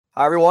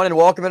Hi, everyone, and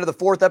welcome into the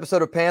fourth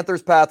episode of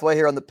Panthers Pathway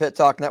here on the Pitt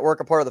Talk Network,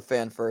 a part of the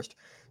Fan First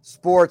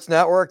Sports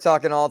Network,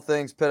 talking all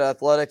things Pitt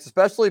athletics,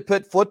 especially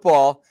Pitt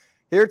football.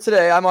 Here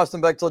today, I'm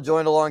Austin Bechtel,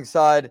 joined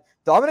alongside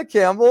Dominic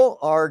Campbell,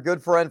 our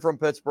good friend from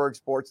Pittsburgh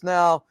Sports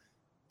Now.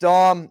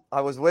 Dom, I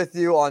was with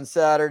you on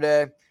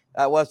Saturday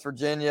at West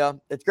Virginia.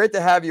 It's great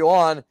to have you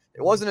on.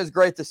 It wasn't as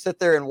great to sit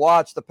there and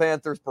watch the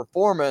Panthers'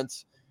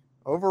 performance.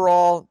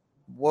 Overall,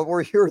 what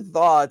were your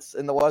thoughts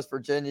in the West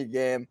Virginia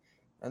game?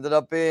 Ended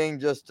up being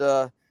just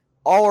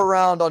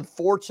all-around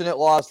unfortunate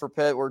loss for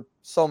Pitt where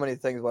so many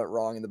things went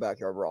wrong in the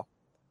backyard brawl.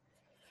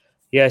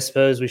 Yeah, I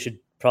suppose we should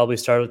probably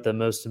start with the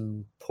most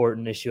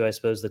important issue,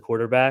 the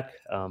quarterback.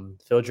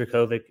 Phil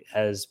Dracovic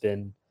has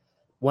been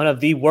one of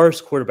the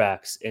worst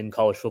quarterbacks in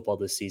college football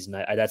this season.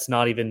 That's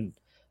not even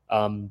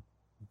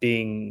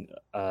being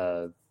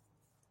like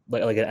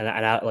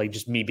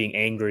just me being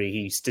angry.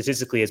 He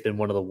statistically has been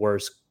one of the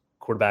worst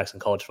quarterbacks in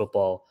college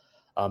football.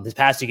 His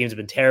past two games have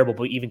been terrible,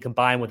 but even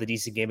combined with a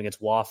decent game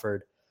against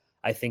Wofford,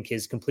 I think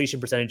his completion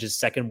percentage is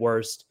second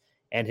worst,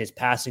 and his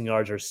passing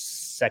yards are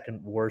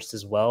second worst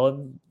as well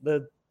in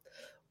the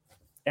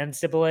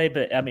NCAA.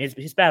 But I mean,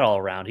 he's bad all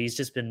around. He's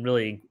just been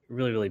really,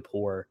 really, really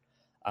poor.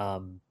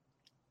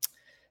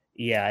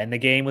 Yeah, and the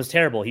game was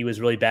terrible. He was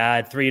really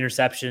bad. 3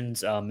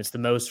 interceptions. It's the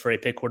most for a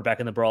Pitt quarterback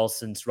in the brawl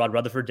since Rod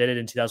Rutherford did it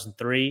in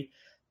 2003.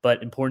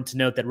 But important to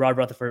note that Rod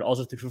Rutherford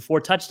also threw for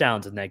 4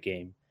 touchdowns in that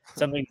game,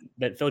 something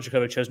that Phil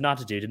Dracovic chose not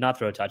to do, did not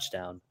throw a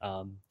touchdown.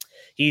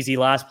 He's the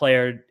last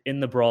player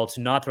in the brawl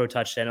to not throw a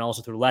touchdown and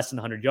also threw less than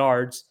 100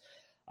 yards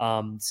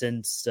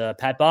since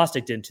Pat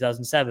Bostic did in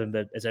 2007.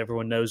 But as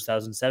everyone knows,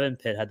 2007,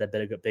 Pitt had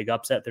that big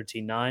upset,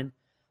 13-9.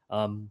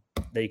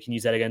 They can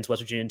use that against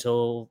West Virginia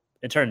until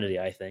eternity,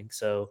 I think.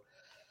 So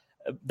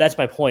that's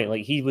my point.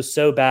 Like, he was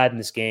so bad in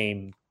this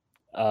game.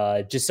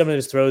 Just some of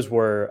his throws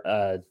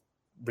were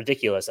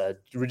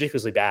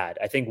ridiculously bad.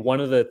 I think one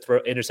of the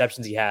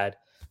interceptions he had,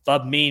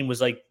 Bub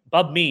Means,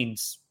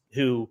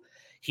 who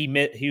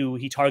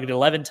he targeted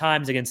 11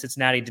 times against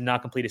Cincinnati, did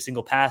not complete a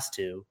single pass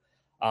to.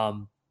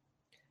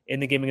 In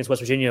the game against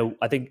West Virginia,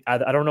 I think I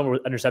don't know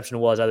what interception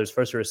it was, either his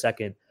first or his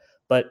second,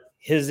 but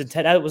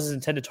that was his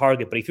intended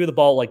target, but he threw the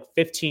ball like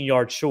 15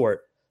 yards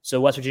short.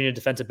 So West Virginia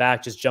defensive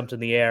back just jumped in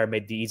the air,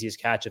 made the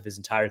easiest catch of his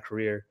entire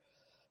career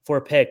for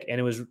a pick, and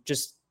it was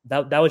just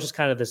that was just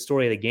kind of the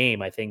story of the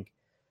game. I think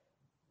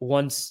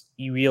once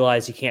you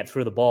realize he can't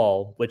throw the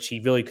ball, which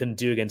he really couldn't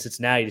do against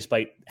Cincinnati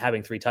despite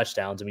having 3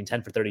 touchdowns. I mean,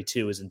 10 for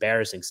 32 is an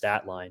embarrassing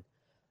stat line.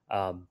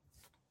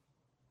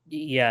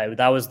 Yeah,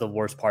 that was the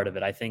worst part of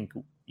it. I think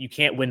you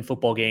can't win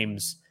football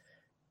games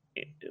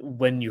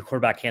when your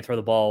quarterback can't throw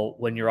the ball,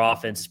 when your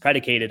offense is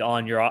predicated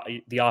on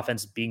the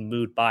offense being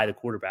moved by the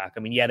quarterback. I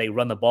mean, yeah, they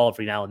run the ball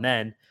every now and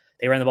then.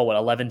 They ran the ball,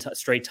 11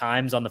 straight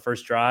times on the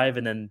first drive,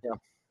 and then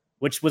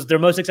which was their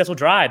most successful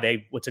drive.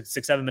 They took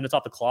 6-7 minutes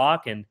off the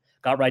clock and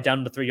got right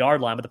down to the 3-yard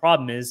line. But the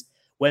problem is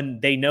when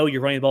they know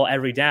you're running the ball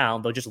every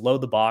down, they'll just load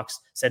the box,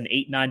 send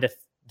 8-9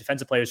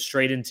 defensive players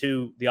straight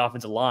into the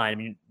offensive line. I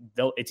mean,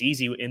 it's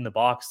easy in the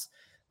box,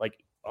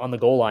 like on the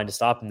goal line, to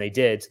stop them. They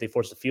did, so they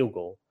forced a field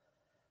goal.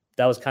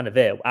 That was kind of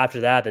it.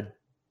 After that,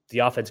 the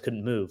offense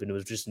couldn't move, and it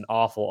was just an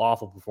awful,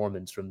 awful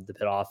performance from the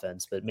Pitt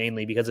offense, but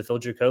mainly because of Phil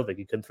Dracovic.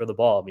 He couldn't throw the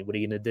ball. I mean, what are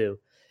you going to do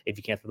if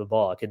you can't throw the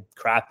ball? I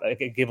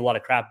could give a lot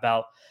of crap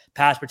about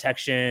pass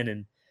protection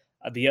and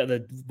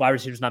the wide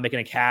receivers not making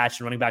a catch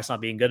and running backs not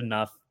being good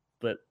enough.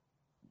 But,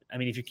 I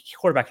mean, if your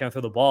quarterback can't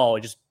throw the ball,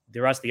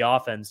 the rest of the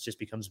offense just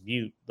becomes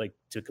mute, like,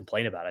 to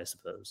complain about, I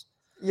suppose.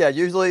 Yeah,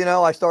 usually,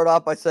 I start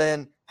off by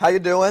saying, how you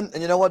doing?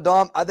 And you know what,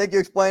 Dom? I think you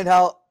explained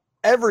how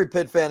every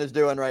Pitt fan is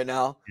doing right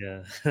now.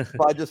 Yeah.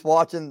 By just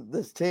watching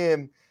this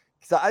team.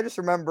 Because I just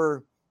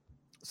remember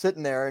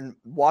sitting there and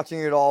watching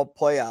it all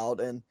play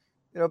out. And,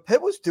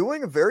 Pitt was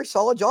doing a very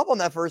solid job on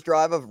that first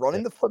drive of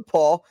running the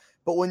football.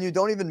 But when you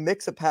don't even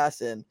mix a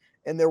pass in,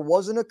 and there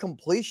wasn't a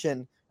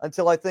completion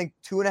until I think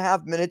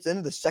 2.5 minutes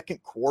into the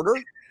second quarter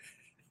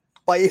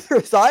by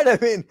either side. I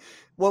mean,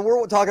 when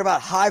we're talking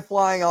about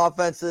high-flying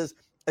offenses,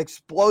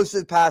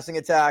 explosive passing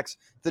attacks,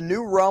 the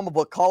new realm of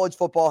what college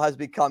football has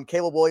become.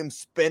 Caleb Williams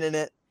spinning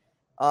it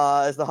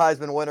as the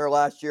Heisman winner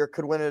last year,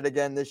 could win it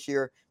again this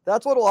year.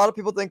 That's what a lot of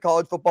people think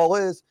college football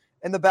is.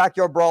 And the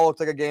backyard brawl looks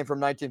like a game from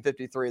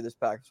 1953 this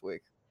past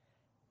week.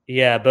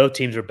 Yeah, both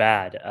teams are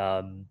bad.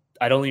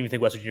 I don't even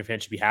think West Virginia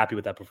fans should be happy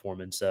with that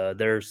performance.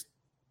 Their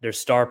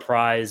star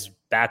prize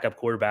backup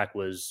quarterback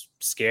was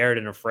scared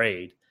and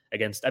afraid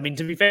against. I mean,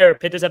 to be fair,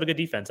 Pitt does have a good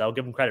defense. I'll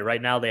give them credit.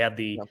 Right now, they have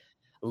they've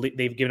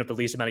given up the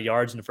least amount of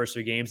yards in the first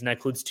 3 games, and that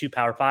includes 2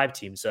 Power 5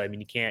 teams. So, I mean,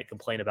 you can't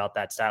complain about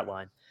that stat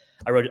line.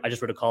 I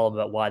just wrote a column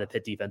about why the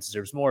Pitt defense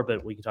deserves more,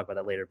 but we can talk about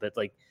that later. But,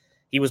 like,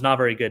 he was not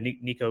very good.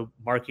 Nico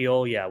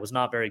Marchiol, was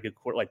not very good.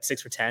 Like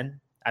 6 for 10.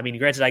 I mean,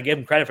 granted, I give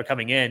him credit for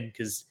coming in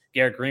because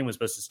Garrett Green was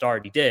supposed to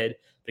start. He did,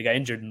 but he got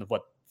injured in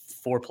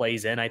 4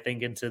 plays in, I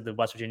think, into the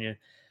West Virginia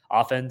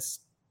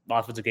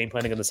offensive game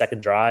planning on the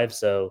second drive.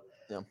 So,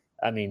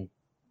 I mean,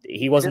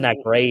 he wasn't that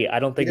great. I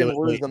don't think it was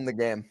lose them the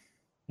game.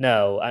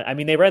 No, I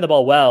mean, they ran the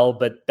ball well,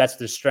 but that's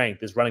their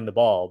strength, is running the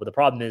ball. But the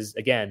problem is,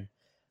 again,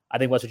 I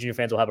think West Virginia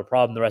fans will have a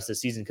problem the rest of the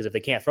season because if they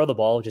can't throw the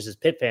ball, just as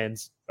Pitt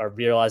fans are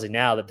realizing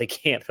now that they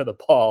can't throw the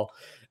ball,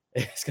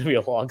 it's going to be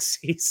a long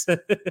season.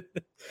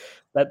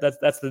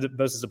 That's the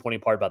most disappointing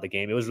part about the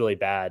game. It was really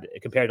bad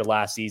compared to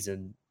last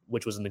season,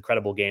 which was an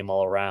incredible game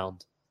all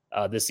around.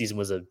 This season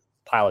was a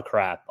pile of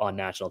crap on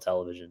national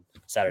television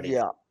Saturday.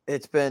 Yeah,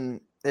 it's been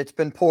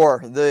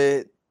poor.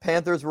 The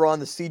Panthers were on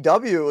the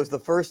CW. It was the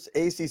first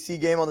ACC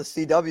game on the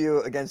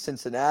CW against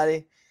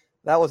Cincinnati.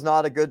 That was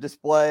not a good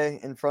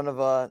display in front of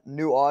a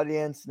new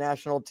audience,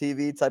 national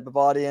TV type of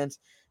audience.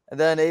 And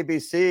then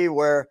ABC,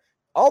 where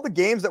all the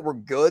games that were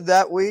good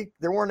that week,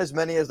 there weren't as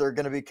many as they're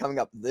going to be coming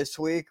up this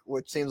week,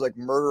 which seems like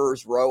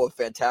murderer's row of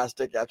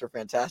fantastic after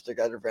fantastic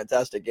after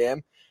fantastic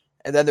game.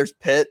 And then there's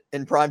Pitt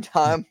in prime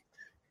time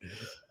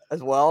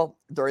as well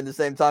during the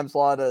same time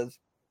slot as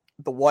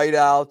the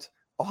whiteout,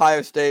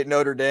 Ohio State,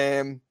 Notre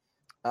Dame,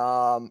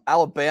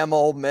 Alabama,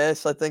 Ole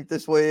Miss, I think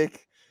this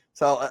week.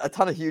 So a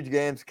ton of huge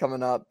games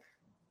coming up.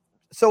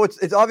 So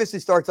it's obviously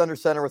starts under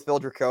center with Phil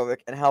Dracovic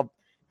and how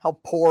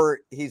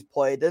poor he's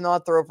played. Did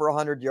not throw for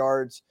 100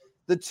 yards.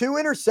 The 2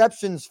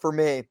 interceptions for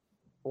me,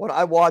 when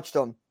I watched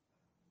them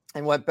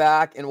and went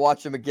back and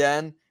watched them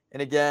again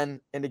and again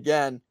and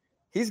again,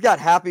 he's got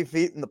happy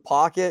feet in the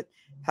pocket.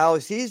 How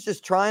he's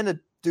just trying to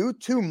do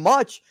too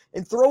much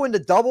and throw into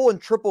double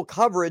and triple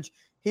coverage.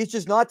 He's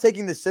just not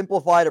taking the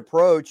simplified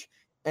approach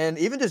and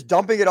even just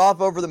dumping it off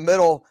over the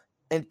middle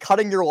and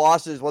cutting your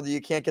losses, whether you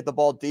can't get the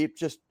ball deep.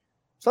 Just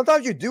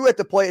sometimes you do have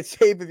to play it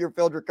safe if you're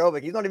Phil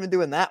Dracovic. He's not even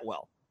doing that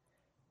well.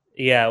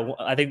 Yeah,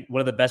 I think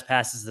one of the best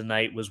passes of the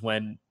night was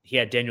when he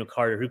had Daniel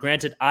Carter, who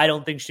granted I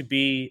don't think should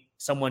be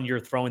someone you're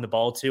throwing the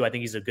ball to. I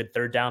think he's a good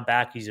third down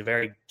back. He's a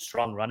very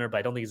strong runner, but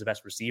I don't think he's the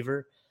best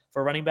receiver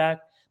for a running back.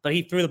 But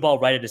he threw the ball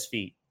right at his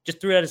feet.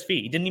 Just threw it at his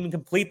feet. He didn't even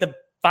complete the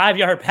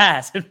 5-yard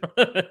pass in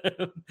front of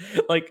him.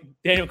 Like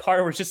Daniel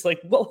Carter was just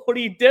like, "What are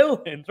you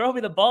doing? Throw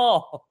me the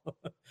ball."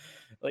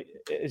 Like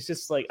it's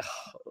just like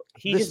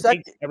he just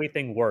makes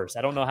everything worse.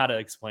 I don't know how to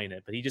explain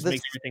it, but he just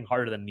makes everything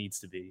harder than it needs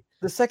to be.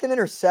 The second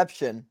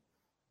interception,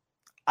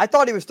 I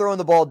thought he was throwing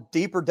the ball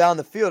deeper down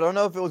the field. I don't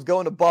know if it was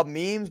going to Bub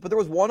Means, but there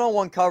was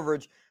one-on-one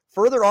coverage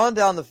further on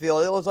down the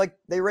field. It was like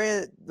the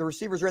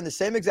receivers ran the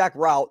same exact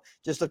route,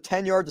 just of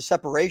 10 yards of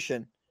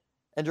separation.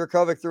 And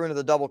Dracovic threw into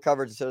the double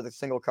coverage instead of the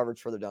single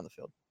coverage further down the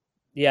field.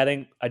 Yeah, I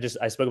think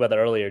I spoke about that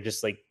earlier.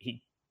 Just like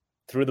he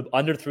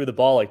underthrew the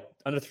ball, like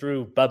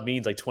underthrew Bub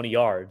Means like 20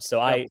 yards.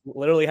 So I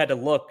literally had to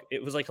look.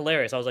 It was like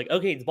hilarious. I was like,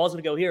 okay, the ball's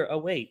gonna go here. Oh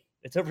wait,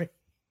 it's over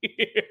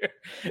here.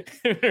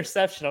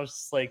 Interception. I was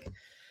just like,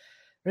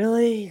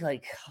 really?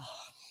 Like,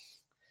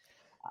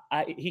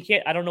 he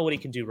can't. I don't know what he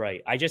can do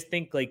right. I just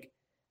think like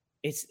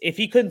if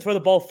he couldn't throw the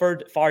ball far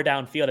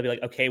downfield, I'd be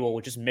like, okay, well,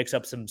 we'll just mix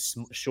up some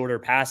shorter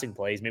passing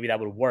plays. Maybe that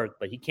would work.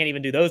 But he can't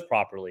even do those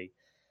properly.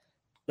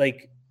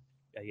 Like,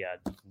 yeah.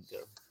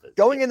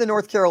 Going into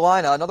North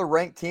Carolina, another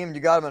ranked team, you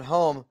got him at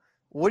home.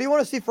 What do you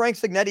want to see Frank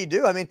Cignetti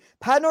do? I mean,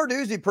 Pat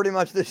Narduzzi pretty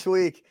much this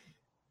week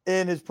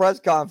in his press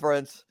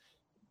conference,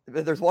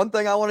 there's one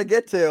thing I want to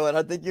get to, and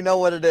I think you know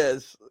what it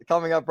is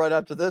coming up right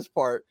after this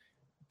part.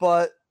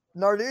 But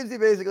Narduzzi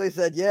basically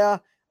said, yeah,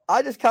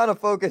 I just kind of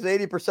focus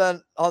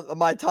 80% of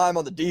my time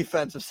on the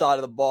defensive side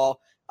of the ball.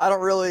 I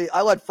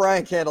let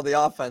Frank handle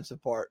the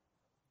offensive part.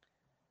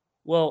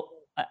 Well,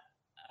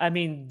 I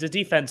mean, the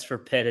defense for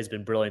Pitt has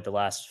been brilliant the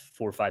last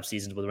 4 or 5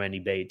 seasons with Randy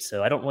Bates,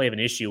 so I don't really have an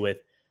issue with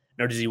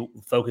Narduzzi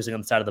focusing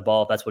on the side of the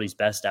ball if that's what he's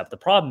best at. But the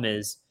problem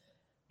is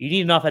you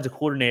need an offensive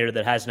coordinator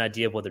that has an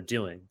idea of what they're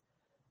doing.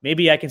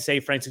 Maybe I can say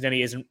Frank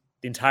Cignetti isn't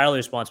entirely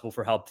responsible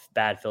for how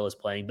bad Phil is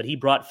playing, but he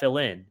brought Phil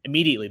in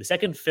immediately. The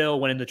second Phil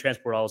went into the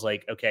transport, I was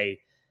like, okay,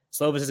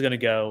 Slovis is going to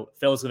go.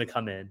 Phil is going to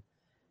come in.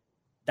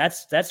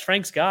 That's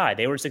Frank's guy.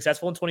 They were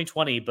successful in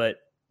 2020, but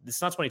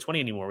it's not 2020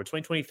 anymore. We're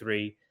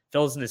 2023.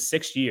 Phil's in his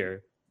 6th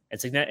year, and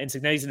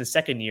Cignetti's in his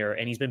 2nd year,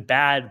 and he's been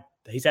bad.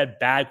 He's had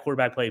bad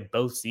quarterback play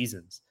both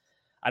seasons.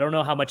 I don't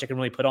know how much I can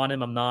really put on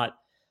him. I'm not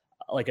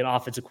like an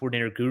offensive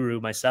coordinator guru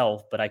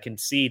myself, but I can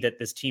see that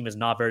this team is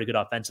not very good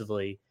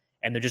offensively,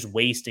 and they're just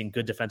wasting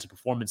good defensive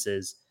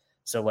performances.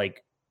 So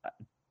like,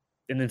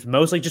 and it's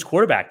mostly just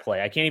quarterback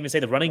play. I can't even say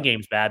the running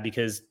game's bad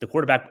because the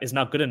quarterback is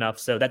not good enough.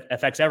 So that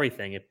affects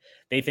everything. If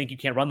they think you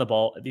can't run the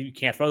ball, if you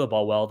can't throw the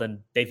ball well,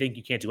 then they think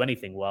you can't do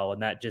anything well.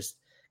 And that just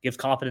gives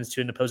confidence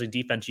to an opposing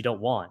defense you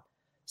don't want.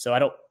 So I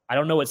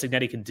don't know what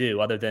Cignetti can do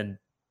other than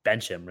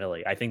bench him,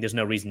 really. I think there's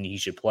no reason he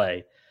should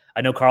play.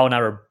 I know Carl and I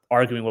were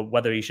arguing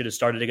whether he should have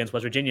started against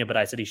West Virginia, but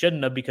I said he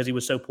shouldn't have because he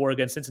was so poor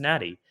against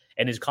Cincinnati.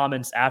 And his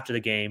comments after the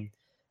game,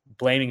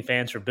 blaming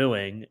fans for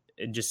booing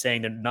and just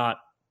saying they're not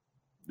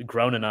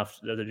grown enough.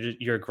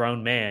 You're a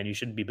grown man. You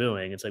shouldn't be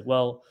booing. It's like,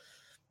 well,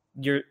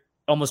 you're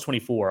almost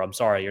 24. I'm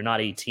sorry. You're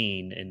not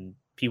 18. And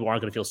people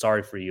aren't going to feel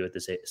sorry for you at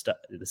this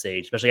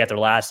age, especially after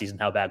last season,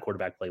 how bad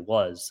quarterback play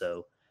was.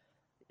 So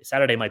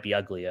Saturday might be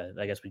ugly.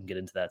 I guess we can get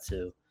into that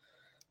too.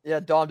 Yeah,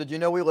 Dom, did you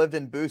know we lived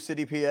in Boo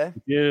City, PA?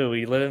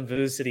 We live in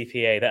Boo City,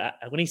 PA.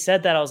 When he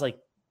said that, I was like,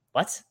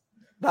 what?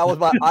 That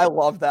was I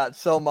love that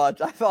so much.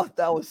 I thought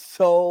that was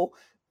so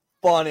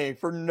funny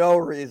for no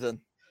reason.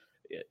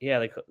 Yeah,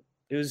 like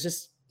it was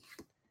just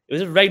It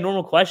was a very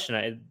normal question.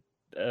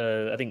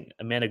 I think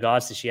Amanda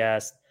Goss, she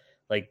asked,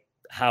 like,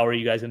 how are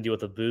you guys going to deal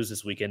with the boos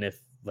this weekend if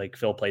like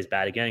Phil plays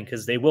bad again?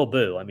 Because they will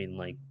boo. I mean,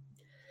 like,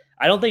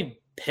 I don't think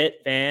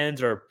Pitt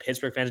fans or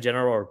Pittsburgh fans in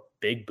general are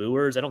big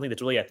booers. I don't think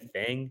that's really a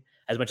thing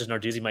as much as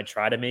Narduzzi might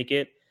try to make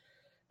it.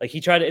 Like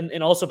he tried to,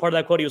 and also part of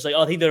that quote, he was like,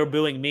 "Oh, I think they're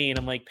booing me," and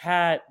I'm like,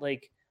 Pat,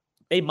 like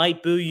they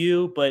might boo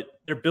you, but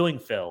they're booing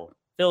Phil.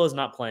 Phil is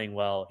not playing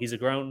well. He's a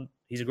grown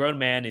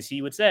man, as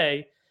he would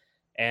say,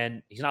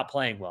 and he's not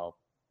playing well.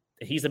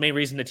 He's the main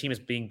reason the team is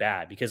being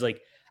bad because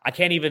like I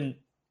can't even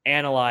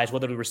analyze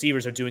whether the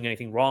receivers are doing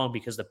anything wrong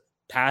because the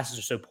passes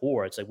are so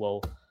poor. It's like,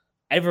 well,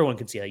 everyone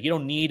can see that. You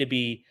don't need to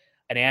be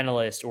an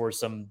analyst or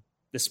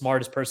the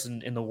smartest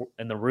person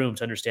in the room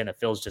to understand that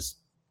Phil's just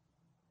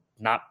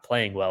not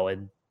playing well.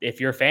 And if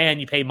you're a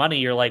fan, you pay money,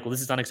 you're like, well, this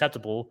is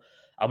unacceptable.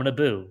 I'm gonna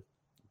boo.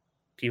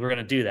 People are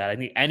gonna do that. I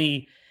think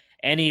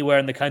anywhere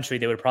in the country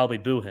they would probably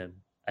boo him.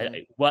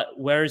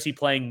 Where is he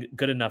playing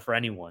good enough for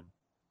anyone?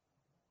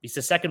 He's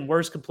the second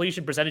worst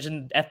completion percentage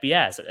in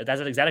FBS.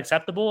 Is that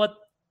acceptable at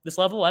this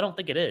level? I don't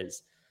think it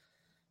is.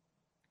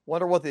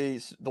 Wonder what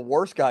the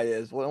worst guy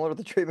is. What are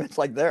the treatments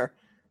like there?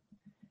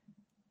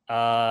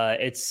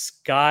 It's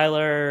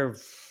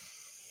Skylar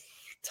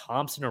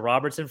Thompson or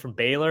Robertson from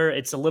Baylor.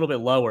 It's a little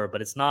bit lower,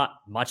 but it's not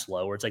much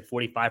lower. It's like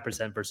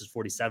 45% versus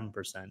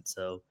 47%.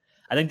 So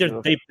I think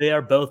they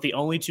are both the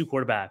only two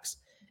quarterbacks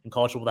in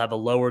college football to have a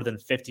lower than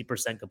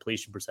 50%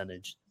 completion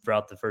percentage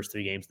throughout the first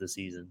 3 games of the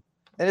season.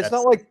 And it's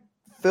not like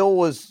Phil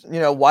was,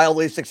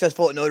 wildly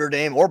successful at Notre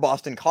Dame or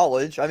Boston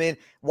College. I mean,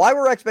 why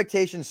were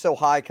expectations so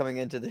high coming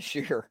into this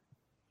year?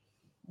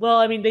 Well,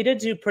 I mean, they did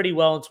do pretty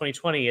well in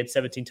 2020. He had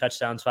 17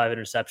 touchdowns, 5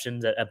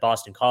 interceptions at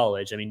Boston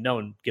College. I mean, no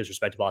one gives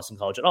respect to Boston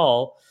College at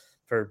all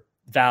for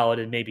valid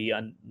and maybe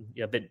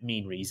a bit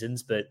mean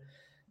reasons, but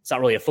it's not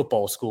really a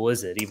football school,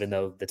 is it? Even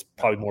though that's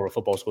probably more of a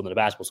football school than a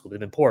basketball school. They've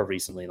been poor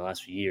recently in the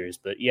last few years.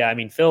 But yeah, I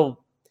mean, Phil,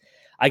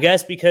 I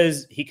guess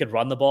because he could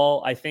run the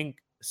ball, I think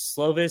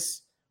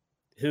Slovis,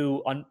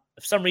 who for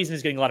some reason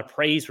is getting a lot of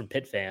praise from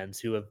Pitt fans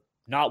who have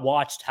not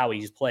watched how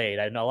he's played.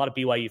 I know a lot of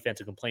BYU fans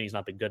have complained he's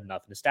not been good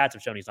enough, and the stats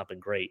have shown he's not been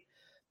great.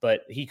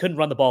 But he couldn't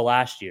run the ball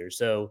last year,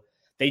 so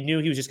they knew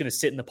he was just going to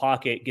sit in the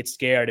pocket, get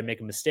scared, and make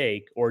a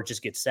mistake, or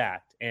just get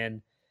sacked.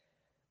 And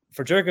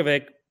for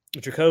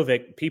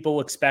Dracovic,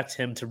 people expect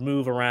him to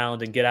move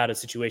around and get out of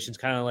situations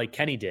kind of like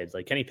Kenny did.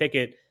 Like Kenny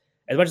Pickett,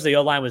 as much as the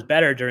O-line was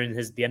better during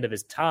the end of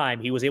his time,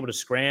 he was able to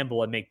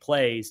scramble and make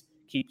plays,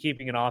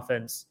 keeping an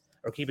offense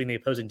or keeping the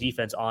opposing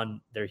defense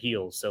on their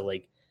heels. So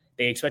like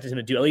they expected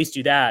him to at least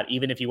do that,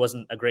 even if he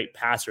wasn't a great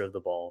passer of the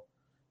ball.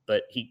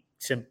 But he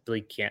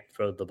simply can't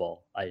throw the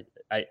ball. I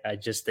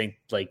just think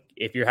like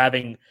if you're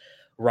having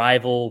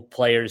rival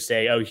players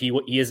say, "Oh, he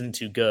isn't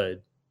too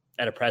good,"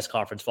 at a press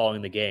conference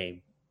following the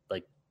game,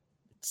 like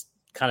it's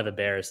kind of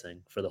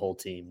embarrassing for the whole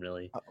team,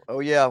 really. Oh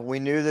yeah, we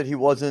knew that he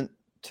wasn't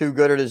too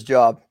good at his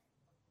job.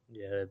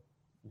 Yeah,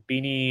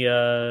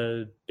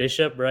 Beanie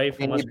Bishop, right?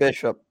 Beanie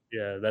Bishop.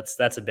 Yeah,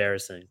 that's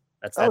embarrassing.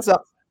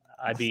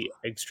 I'd be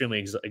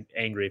extremely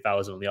angry if I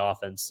was on the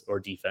offense or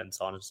defense,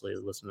 honestly, to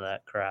listen to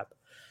that crap.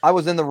 I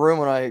was in the room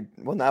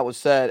when that was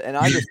said, and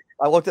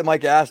I looked at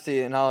Mike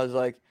Asti and I was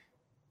like,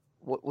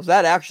 was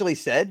that actually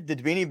said?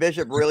 Did Beanie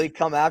Bishop really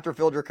come after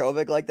Phil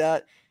Dracovic like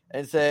that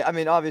and say, I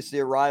mean, obviously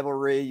a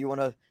rivalry, you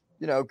want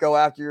to, go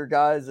after your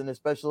guys and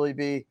especially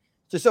be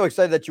just so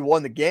excited that you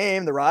won the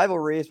game, the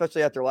rivalry,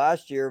 especially after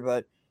last year.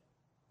 But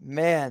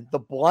man, the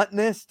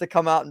bluntness to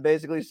come out and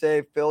basically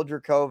say Phil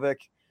Dracovic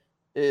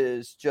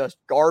is just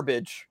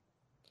garbage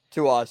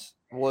to us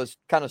was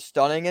kind of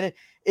stunning. And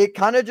it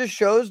kind of just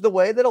shows the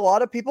way that a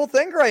lot of people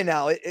think right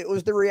now. It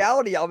was the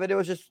reality of it. It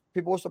was just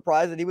people were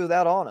surprised that he was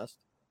that honest.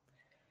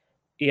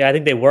 Yeah, I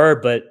think they were,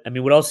 but I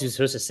mean, what else is he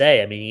supposed to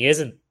say? I mean, he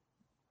isn't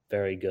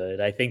very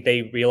good. I think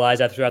they realized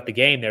that throughout the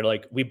game. They're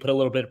like, we put a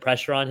little bit of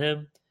pressure on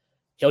him.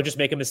 He'll just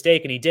make a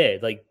mistake, and he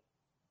did. Like,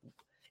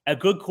 a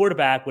good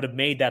quarterback would have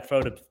made that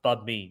throw to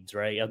Bub Means,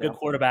 right? A good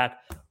quarterback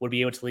would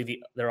be able to lead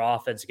their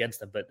offense against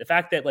them. But the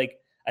fact that, like,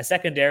 a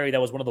secondary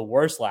that was one of the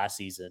worst last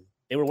season,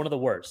 they were one of the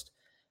worst,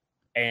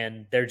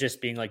 and they're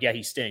just being like, yeah,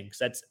 he stinks.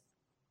 That's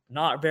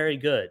not very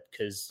good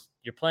because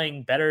you're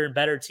playing better and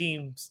better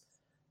teams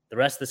the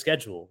rest of the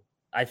schedule.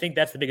 I think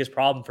that's the biggest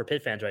problem for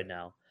Pitt fans right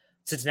now.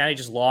 Cincinnati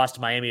just lost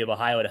Miami of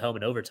Ohio at home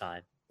in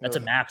overtime. That's a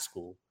MAC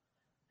school.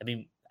 I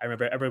mean,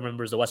 everyone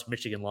remembers the West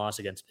Michigan loss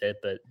against Pitt,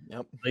 but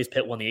at least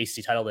Pitt won the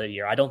ACC title that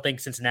year. I don't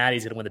think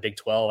Cincinnati's going to win the Big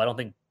 12. I don't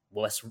think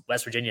West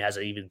Virginia has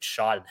an even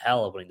shot in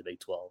hell of winning the Big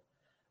 12,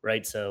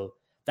 right? So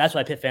that's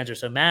why Pitt fans are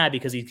so mad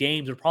because these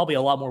games are probably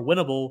a lot more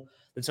winnable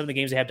than some of the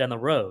games they have down the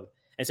road.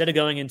 Instead of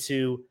going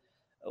into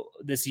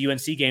this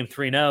UNC game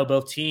 3-0,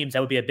 both teams,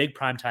 that would be a big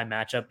primetime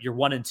matchup. You're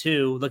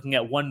 1-2, looking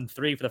at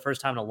 1-3 for the first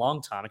time in a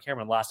long time. I can't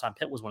remember the last time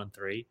Pitt was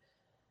 1-3.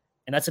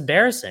 And that's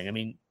embarrassing. I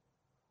mean,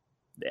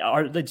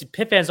 the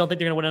Pitt fans don't think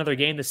they're going to win another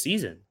game this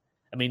season.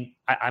 I mean,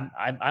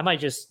 I might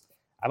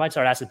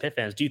start asking Pitt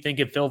fans, do you think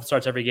if Phil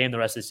starts every game the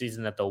rest of the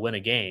season that they'll win a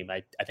game?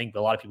 I think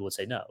a lot of people would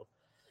say no.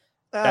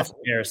 That's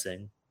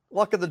embarrassing.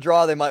 Luck of the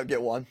draw, they might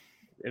get one.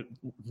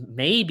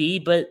 Maybe,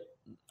 but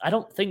I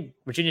don't think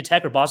Virginia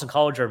Tech or Boston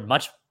College are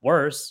much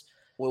worse.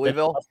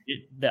 Louisville.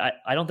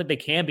 I don't think they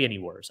can be any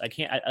worse. I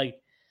can't.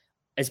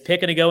 Is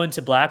Pitt going to go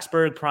into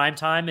Blacksburg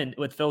primetime and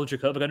with Phil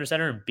Dracovic under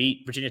center and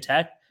beat Virginia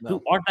Tech,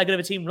 who aren't that good of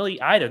a team really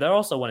either? They're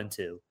also 1-2.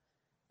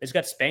 They just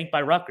got spanked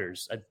by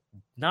Rutgers,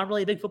 not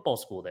really a big football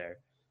school there,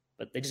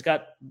 but they just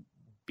got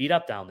beat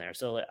up down there.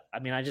 So I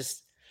mean, I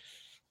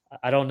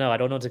don't know. I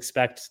don't know what to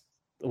expect.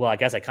 Well, I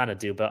guess I kind of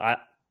do, but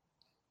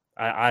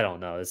I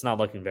don't know. It's not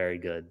looking very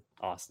good,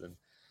 Austin.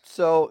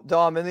 So,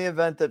 Dom, in the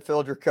event that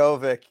Phil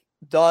Dracovic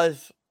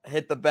does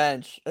hit the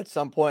bench at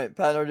some point,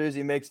 Pat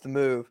Narduzzi makes the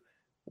move,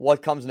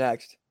 what comes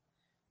next?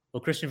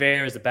 Well, Christian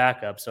Veilleux is the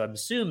backup, so I'm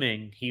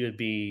assuming he would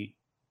be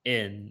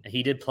in.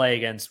 He did play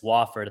against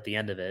Wofford at the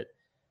end of it.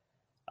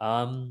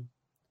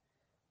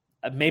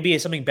 Maybe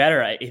it's something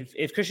better.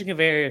 If Christian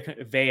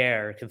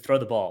Veilleux can throw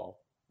the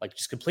ball, like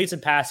just complete some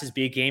passes,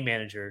 be a game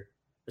manager,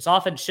 this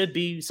offense should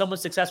be somewhat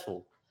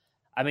successful.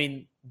 I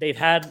mean, the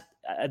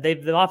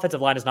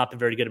offensive line has not been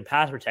very good in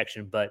pass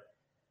protection, but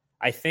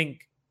I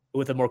think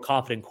with a more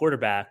confident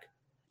quarterback,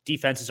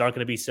 defenses aren't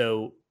going to be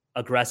so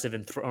aggressive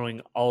in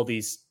throwing all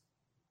these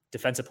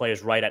defensive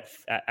players right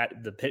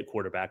at the Pitt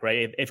quarterback,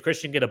 right? If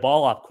Christian get a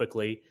ball off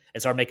quickly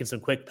and start making some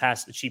quick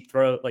pass, cheap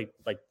throw, like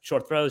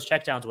short throws,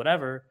 checkdowns,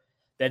 whatever,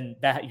 then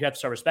that you have to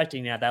start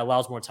respecting that. That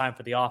allows more time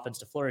for the offense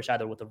to flourish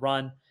either with a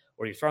run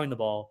or you're throwing the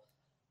ball.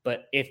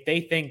 But if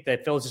they think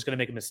that Phil's just going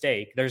to make a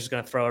mistake, they're just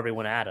going to throw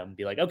everyone at him.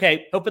 Be like,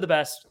 okay, hope for the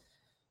best.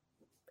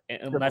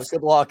 And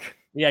good luck.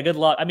 Yeah, good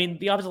luck. I mean,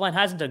 the offensive line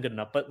hasn't done good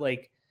enough, but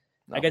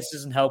I guess it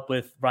doesn't help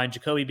with Ryan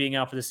Jacoby being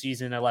out for the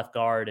season at left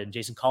guard and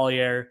Jason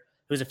Collier,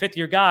 who's a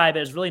fifth-year guy but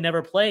has really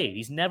never played.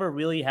 He's never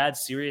really had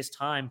serious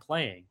time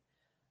playing.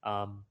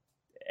 And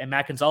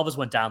Matt Gonzalez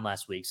went down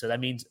last week, so that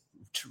means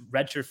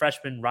redshirt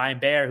freshman Ryan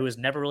Baer, who has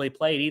never really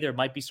played either,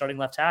 might be starting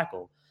left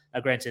tackle. Now,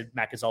 granted,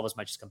 Matt Gonzalez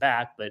might just come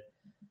back, but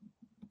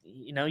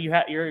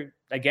you're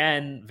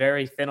again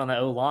very thin on the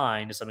O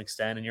line to some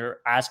extent, and you're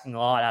asking a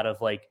lot out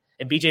of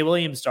And BJ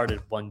Williams started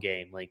one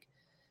game,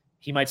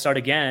 he might start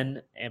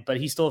again, but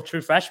he's still a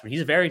true freshman.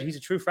 He's a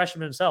true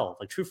freshman himself,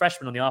 true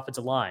freshman on the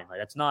offensive line.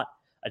 That's not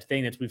a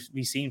thing that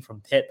we've seen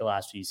from Pitt the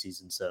last few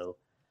seasons. So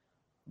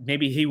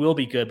maybe he will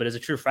be good, but as a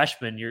true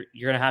freshman, you're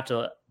going to have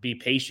to be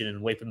patient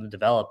and wait for them to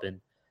develop. And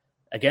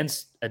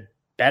against a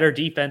better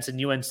defense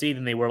in UNC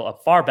than they were, a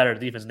far better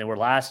defense than they were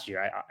last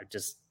year,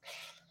 it's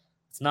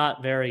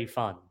not very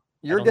fun.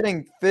 You're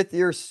getting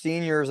fifth-year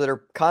seniors that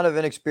are kind of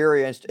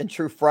inexperienced and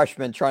true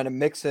freshmen trying to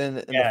mix in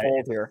the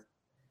fold here.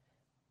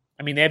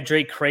 I mean, they have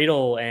Drake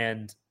Cradle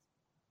and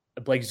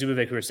Blake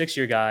Zubovic, who are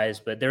 6-year guys,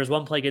 but there was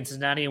one play against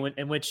Cincinnati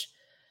in which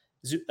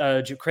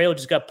Cradle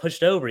just got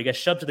pushed over. He got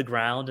shoved to the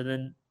ground, and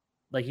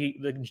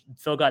then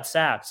Phil got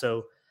sacked.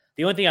 So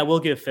the only thing I will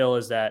give Phil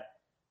is that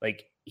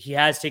he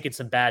has taken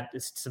some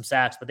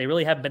sacks, but they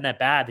really haven't been that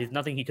bad. There's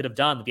nothing he could have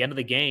done at the end of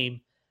the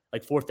game,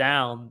 fourth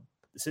down.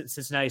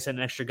 Cincinnati sent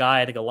an extra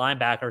guy, I think a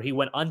linebacker. He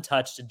went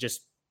untouched and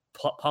just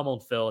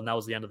pummeled Phil, and that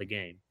was the end of the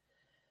game.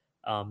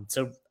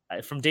 So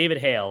from David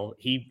Hale,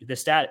 the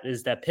stat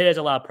is that Pitt has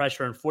allowed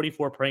pressure on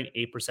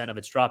 44.8% of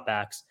its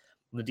dropbacks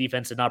when the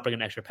defense did not bring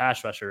an extra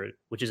pass rusher,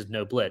 which is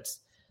no blitz.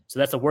 So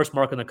that's the worst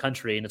mark in the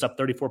country, and it's up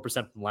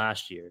 34% from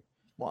last year.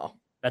 Wow,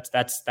 that's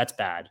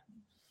bad.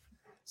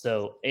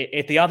 So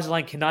if the offensive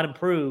line cannot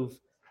improve,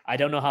 I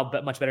don't know how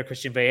much better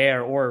Christian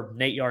Veilleux or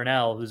Nate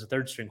Yarnell, who's a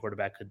third-string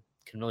quarterback, can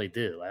really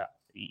do.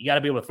 You got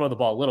to be able to throw the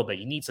ball a little bit.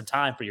 You need some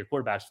time for your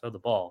quarterbacks to throw the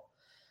ball.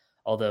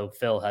 Although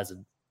Phil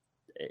hasn't,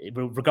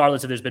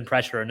 regardless if there's been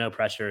pressure or no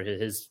pressure,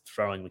 his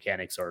throwing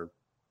mechanics are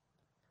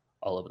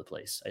all over the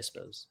place, I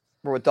suppose.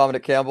 We're with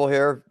Dominic Campbell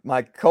here,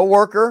 my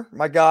coworker,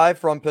 my guy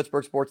from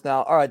Pittsburgh Sports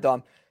Now. All right,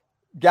 Dom.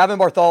 Gavin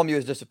Bartholomew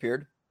has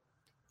disappeared.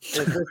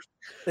 Is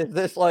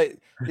this might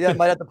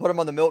have to put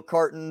him on the milk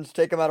cartons,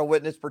 take him out of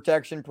witness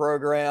protection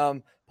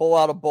program, pull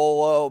out a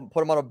bolo,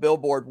 put him on a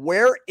billboard.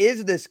 Where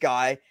is this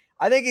guy?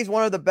 I think he's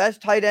one of the best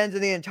tight ends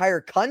in the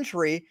entire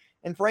country.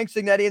 And Frank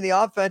Signetti in the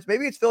offense,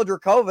 maybe it's Phil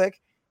Dracovic.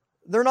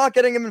 They're not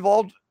getting him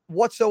involved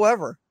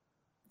whatsoever.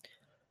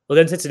 Well,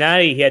 then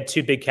Cincinnati, he had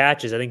 2 big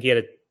catches. I think he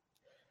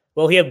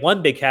had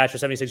one big catch for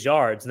 76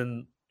 yards.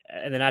 And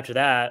then after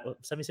that,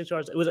 76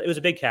 yards, it was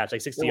a big catch,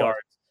 60 yards.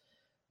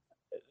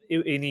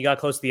 And he got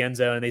close to the end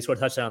zone, and they scored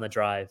a touchdown on the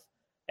drive.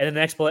 And then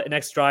the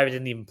next drive, it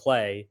didn't even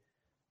play.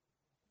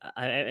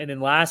 And then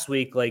last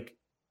week,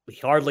 he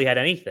hardly had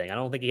anything. I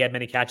don't think he had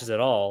many catches at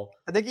all.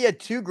 I think he had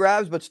 2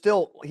 grabs, but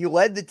still, he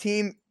led the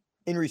team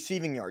in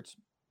receiving yards.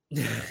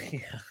 Yeah.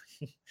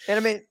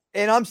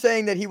 And I'm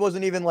saying that he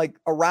wasn't even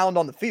around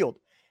on the field.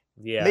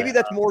 Yeah. Maybe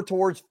that's more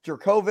towards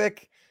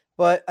Dracovic,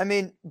 but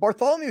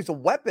Bartholomew is a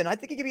weapon. I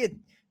think he could be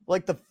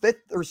the 5th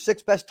or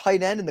 6th best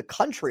tight end in the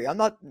country. I'm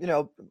not,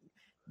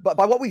 but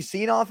by what we've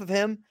seen off of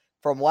him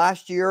from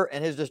last year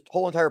and his just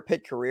whole entire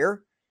Pitt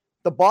career,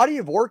 the body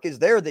of work is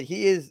there that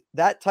he is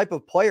that type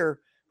of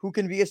player who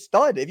can be a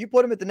stud. If you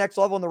put him at the next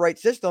level in the right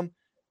system,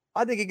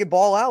 I think he could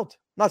ball out.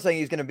 I'm not saying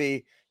he's going to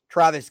be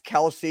Travis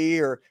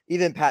Kelce or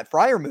even Pat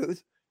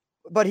Freiermuth,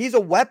 but he's a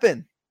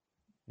weapon.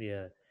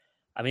 Yeah.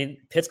 I mean,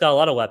 Pitt's got a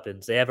lot of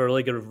weapons. They have a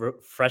really good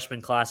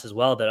freshman class as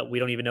well that we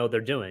don't even know what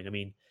they're doing. I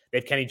mean, they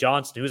have Kenny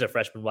Johnson, who's a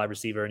freshman wide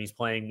receiver, and he's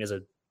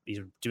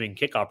doing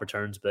kickoff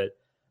returns. But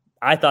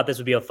I thought this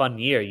would be a fun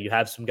year. You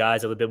have some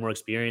guys that have a bit more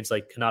experience,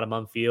 like Kanata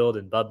Mumfield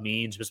and Bub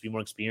Means, supposed to be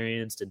more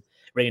experienced, and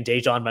bringing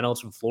Dejon Reynolds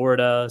from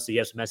Florida, so you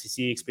have some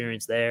SEC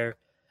experience there.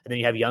 And then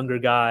you have younger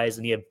guys,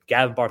 and you have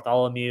Gavin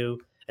Bartholomew,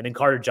 and then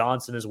Carter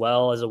Johnson as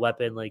well as a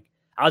weapon. Like,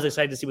 I was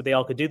excited to see what they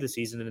all could do this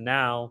season, and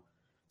now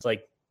it's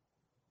like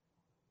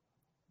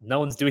no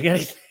one's doing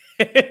anything.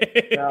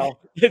 No.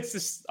 It's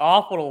just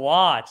awful to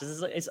watch.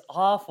 It's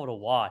awful to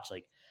watch.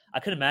 Like, I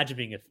couldn't imagine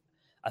being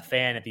a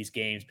fan at these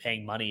games,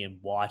 paying money and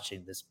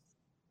watching this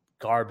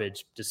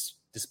garbage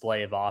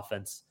display of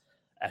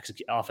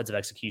offensive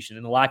execution,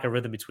 and the lack of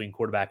rhythm between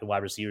quarterback and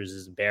wide receivers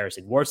is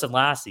embarrassing. Worse than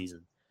last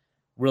season.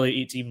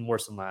 Really, it's even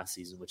worse than last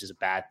season, which is a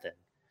bad thing.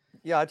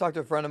 Yeah, I talked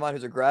to a friend of mine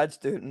who's a grad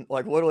student,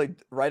 like literally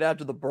right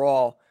after the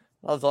brawl.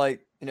 I was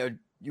like,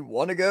 you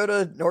want to go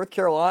to North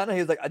Carolina? He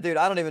was like, dude,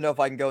 I don't even know if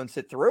I can go and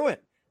sit through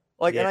it.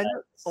 Like, Yeah. And I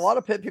know a lot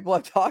of Pitt people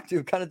I've talked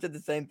to kind of did the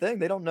same thing.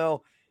 They don't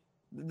know.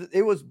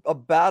 It was a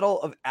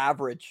battle of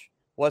average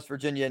West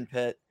Virginia and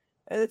Pitt.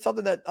 And it's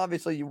something that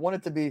obviously you want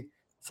it to be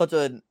such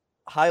a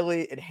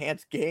highly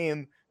enhanced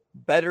game,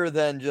 better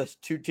than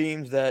just two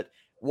teams that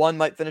one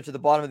might finish at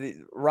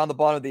around the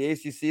bottom of the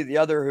ACC, the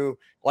other who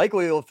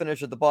likely will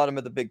finish at the bottom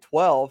of the Big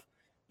 12.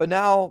 But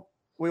now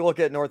we look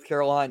at North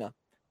Carolina.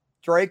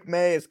 Drake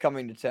May is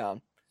coming to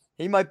town.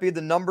 He might be the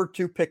number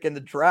 2 pick in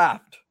the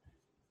draft.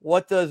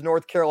 What does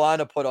North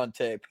Carolina put on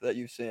tape that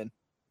you've seen?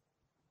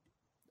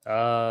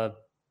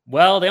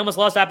 Well, they almost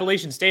lost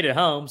Appalachian State at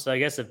home, so I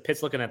guess if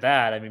Pitt's looking at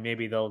that, I mean,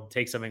 maybe they'll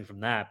take something from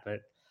that.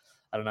 But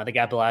I don't know. I think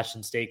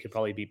Appalachian State could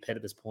probably beat Pitt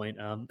at this point,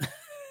 home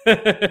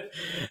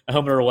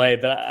or away.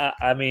 But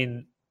I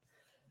mean,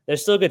 they're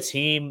still a good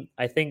team.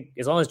 I think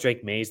as long as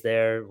Drake May's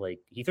there, like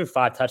he threw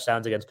 5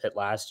 touchdowns against Pitt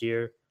last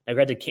year. Now,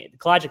 granted,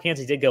 Kalijah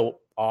Kancey did go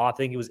off. I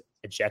think he was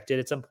ejected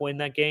at some point in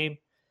that game.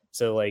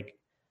 So like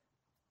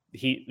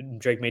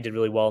Drake May did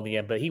really well in the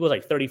end, but he was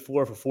like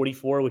 34 for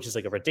 44, which is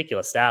like a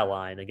ridiculous stat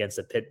line against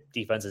the Pitt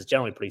defense is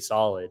generally pretty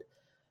solid.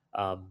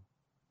 But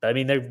I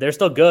mean, they're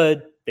still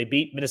good. They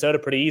beat Minnesota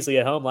pretty easily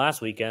at home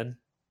last weekend.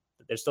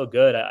 They're still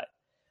good.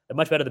 They're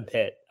much better than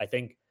Pitt. I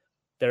think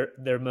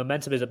their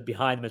momentum is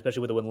behind them,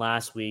 especially with the win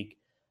last week.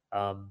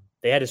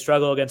 They had to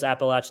struggle against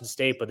Appalachian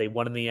State, but they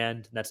won in the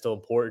end, and that's still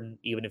important.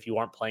 Even if you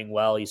aren't playing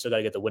well, you still got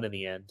to get the win in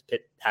the end.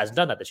 Pitt hasn't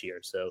done that this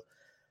year, so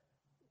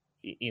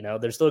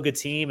they're still a good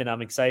team, and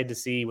I'm excited to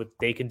see what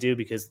they can do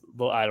because,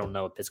 well, I don't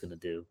know what Pitt's going to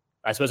do.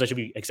 I suppose I should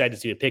be excited to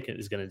see what Pitt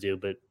is going to do,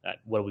 but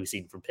what have we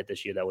seen from Pitt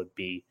this year? That would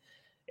be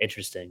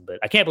interesting. But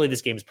I can't believe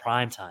this game is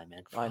prime time,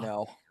 man. I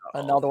know.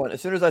 Another one.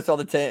 As soon as I saw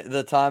the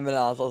time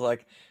analysis, I was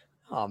like,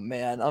 oh,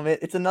 man. I mean,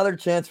 it's another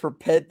chance for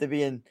Pitt to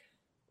be in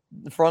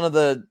front of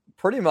the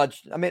pretty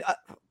much, I mean,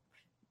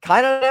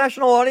 kind of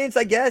national audience,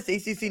 I guess,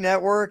 ACC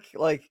Network.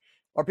 Like,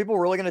 are people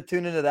really going to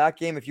tune into that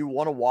game if you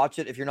want to watch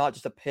it, if you're not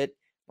just a Pitt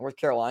North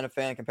Carolina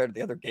fan compared to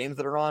the other games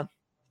that are on?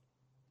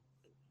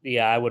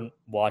 Yeah, I wouldn't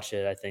watch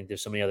it. I think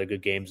there's so many other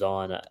good games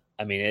on.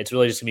 I mean, it's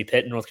really just going to be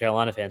Pitt and North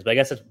Carolina fans, but I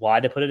guess that's why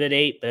they put it at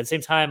 8. But at the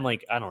same time,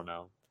 like, I don't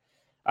know.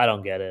 I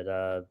don't get it.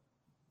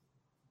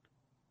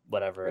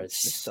 Whatever.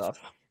 It's not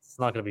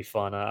going to be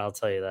fun. I'll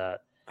tell you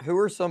that. Who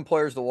are some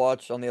players to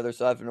watch on the other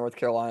side for North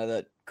Carolina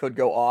that could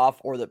go off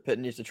or that Pitt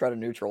needs to try to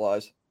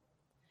neutralize?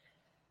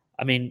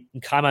 I mean,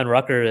 Kaiman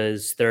Rucker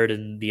is third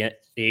in the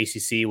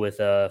ACC with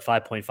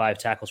 5.5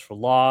 tackles for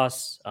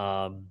loss.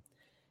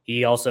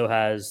 He also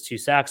has 2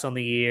 sacks on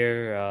the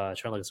year. Trying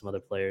to look at some other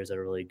players that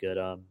are really good.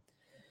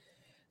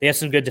 They have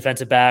some good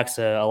defensive backs.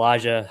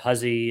 Elijah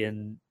Huzzy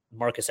and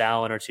Marcus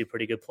Allen are 2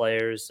 pretty good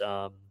players.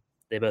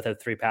 They both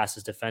have 3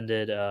 passes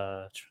defended. Who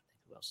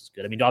else is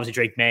good? I mean, obviously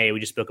Drake May. We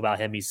just spoke about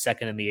him. He's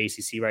second in the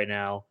ACC right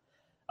now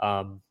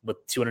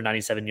with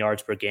 297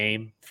 yards per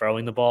game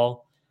throwing the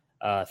ball.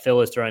 Phil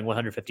is throwing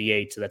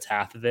 158, so that's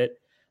half of it.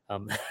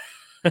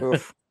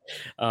 JJ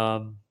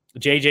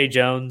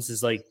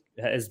Jones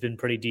has been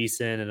pretty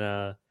decent, and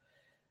a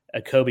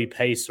Kobe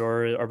Pace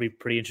are be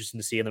pretty interesting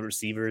to see in the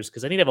receivers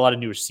because I think they have a lot of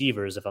new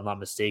receivers, if I'm not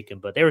mistaken.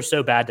 But they were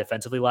so bad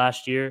defensively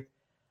last year.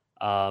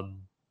 I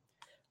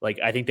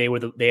think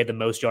they had the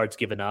most yards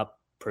given up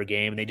per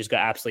game, and they just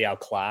got absolutely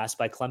outclassed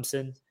by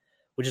Clemson,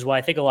 which is why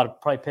I think a lot of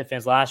probably Pitt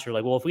fans last year were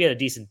like, well, if we had a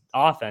decent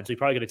offense, we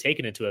probably could have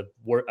taken it to a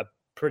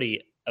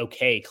pretty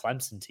okay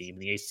Clemson team in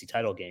the ACC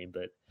title game.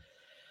 But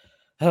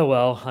oh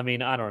well, I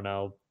mean, I don't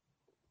know.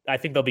 I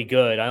think they'll be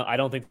good. I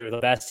don't think they're the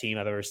best team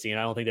I've ever seen.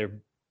 I don't think they're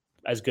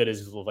as good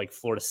as like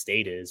Florida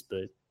State is,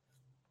 but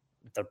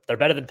they're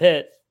better than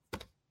Pitt.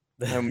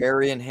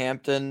 Marion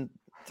Hampton,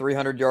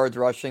 300 yards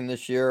rushing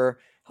this year,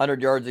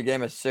 100 yards a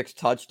game, has 6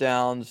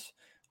 touchdowns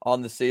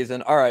on the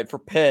season. All right, for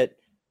Pitt,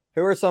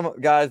 who are some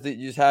guys that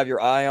you just have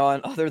your eye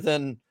on other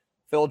than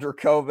Phil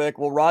Dracovic?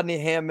 Will Rodney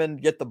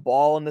Hammond get the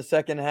ball in the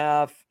second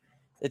half?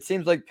 It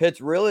seems like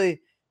Pitt's really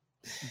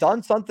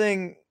done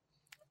something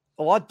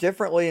a lot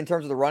differently in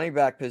terms of the running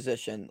back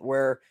position,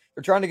 where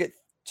they're trying to get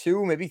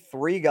 2, maybe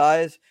 3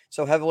 guys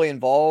so heavily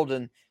involved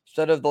and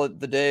instead of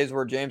the days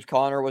where James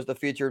Conner was the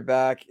featured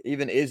back,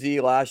 even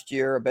Izzy last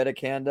year,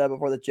 Kanda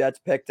before the Jets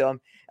picked him.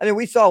 I mean,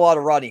 we saw a lot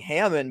of Rodney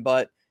Hammond,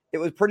 but it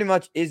was pretty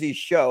much Izzy's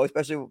show,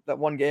 especially that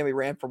one game he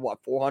ran for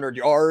 400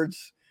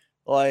 yards.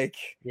 Like,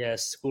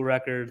 school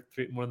record,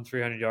 more than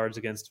 300 yards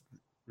against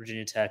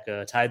Virginia Tech,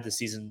 tied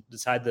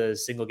the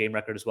single game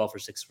record as well for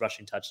 6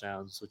 rushing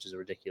touchdowns, which is a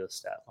ridiculous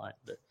stat line.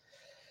 But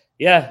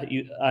yeah,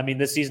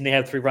 this season they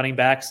have 3 running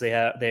backs.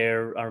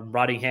 They're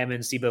Rodney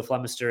Hammond, Steve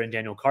Flemister, and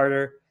Daniel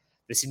Carter.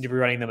 They seem to be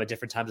running them at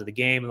different times of the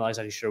game. I'm not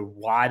exactly sure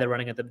why they're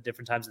running at them at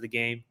different times of the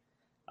game.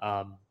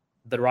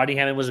 But Rodney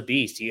Hammond was a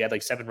beast. He had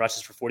 7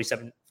 rushes for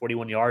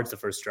 41 yards the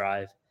first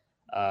drive.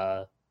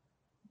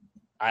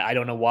 I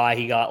don't know why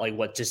he got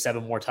just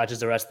 7 more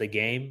touches the rest of the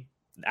game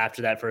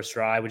after that first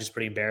drive, which is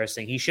pretty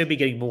embarrassing. He should be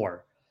getting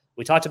more.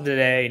 We talked to him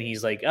today, and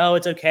he's like, "Oh,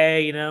 it's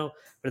okay,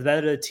 for the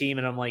better of the team."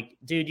 And I'm like,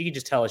 "Dude, you can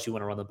just tell us you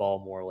want to run the ball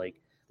more.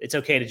 It's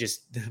okay to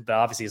just." But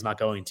obviously, he's not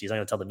going to. He's not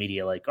going to tell the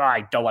media, "Oh,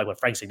 I don't like what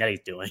Frank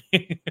Signetti's doing."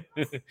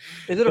 Is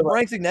it a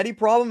Frank Signetti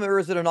problem, or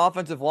is it an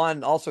offensive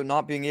line also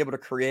not being able to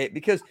create?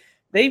 Because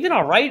they've been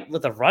all right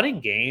with the running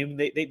game.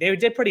 They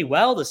did pretty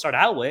well to start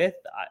out with.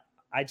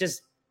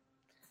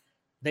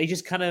 They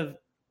just kind of,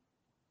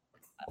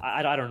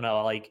 I don't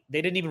know.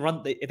 They didn't even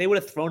run. If they would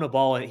have thrown a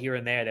ball here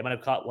and there, they might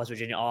have caught West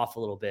Virginia off a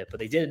little bit, but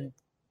they didn't.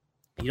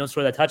 You don't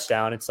score that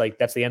touchdown. It's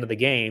that's the end of the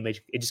game.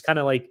 It just kind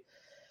of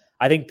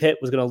I think Pitt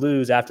was going to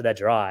lose after that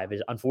drive.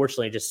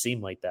 Unfortunately, it just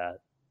seemed like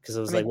that because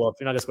it was well, if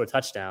you're not going to score a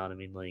touchdown,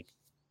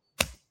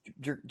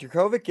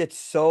 Jurkovec gets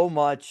so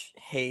much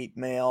hate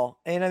mail,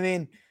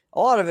 and a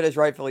lot of it is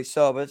rightfully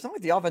so, but it's not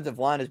like the offensive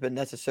line has been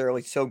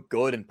necessarily so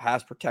good in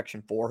pass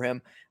protection for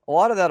him. A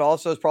lot of that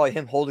also is probably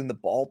him holding the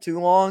ball too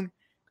long,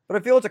 but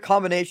I feel it's a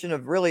combination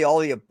of really all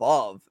the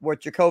above,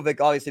 with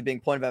Jurkovec obviously being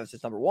point of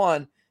emphasis number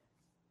one,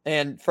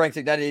 and Frank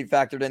Signetti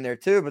factored in there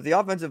too, but the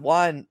offensive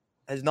line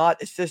has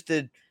not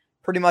assisted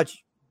pretty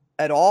much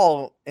at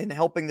all in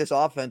helping this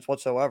offense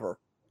whatsoever.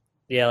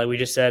 Yeah, like we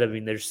just said,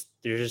 they're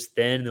just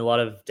thin, a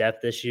lot of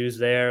depth issues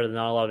there,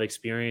 not a lot of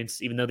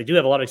experience, even though they do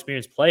have a lot of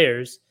experienced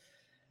players.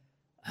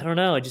 I don't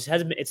know.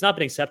 It's not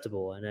been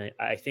acceptable. And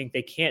I think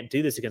they can't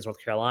do this against North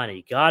Carolina.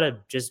 You got to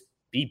just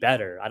be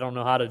better. I don't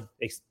know how to,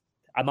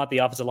 I'm not the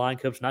offensive line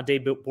coach, not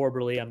Dave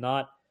Borberly. I'm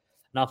not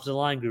an offensive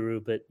line guru,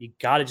 but you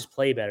got to just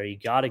play better. You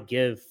got to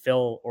give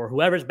Phil or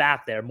whoever's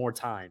back there more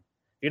time.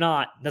 If you're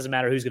not, it doesn't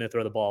matter who's going to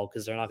throw the ball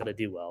because they're not going to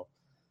do well.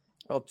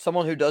 Well,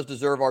 someone who does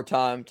deserve our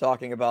time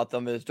talking about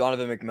them is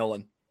Donovan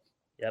McMillan.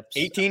 Yep.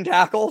 18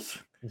 tackles.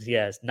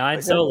 Yes. 9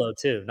 solo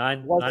too.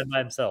 Nine by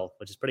himself,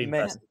 which is pretty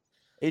impressive.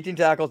 18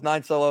 tackles,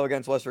 9 solo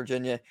against West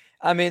Virginia.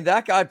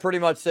 That guy pretty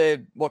much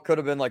saved what could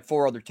have been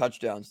 4 other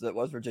touchdowns that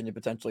West Virginia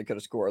potentially could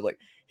have scored.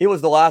 He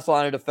was the last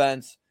line of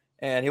defense,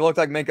 and he looked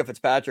like Minkah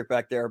Fitzpatrick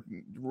back there,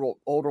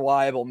 old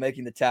reliable,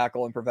 making the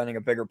tackle and preventing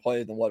a bigger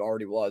play than what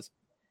already was.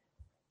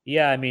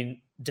 Yeah,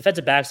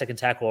 defensive backs that can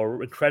tackle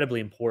are incredibly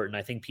important.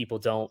 I think people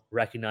don't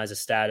recognize the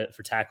stat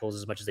for tackles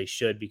as much as they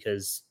should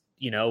because,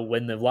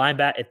 when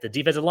if the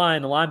defensive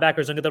line, the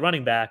linebackers don't get the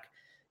running back,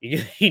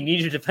 you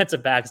need your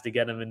defensive backs to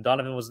get him. And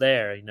Donovan was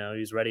there. He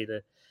was ready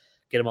to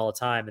get him all the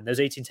time. And those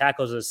 18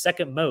 tackles are the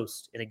second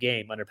most in a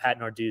game under Pat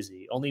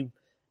Narduzzi. Only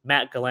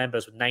Matt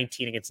Galambos with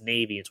 19 against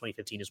Navy in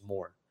 2015 is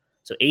more.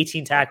 So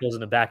 18 tackles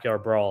in a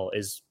backyard brawl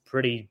is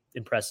pretty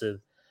impressive.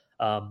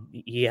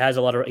 He has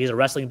a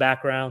wrestling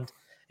background.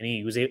 And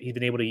he's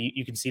been able to,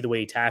 you can see the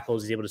way he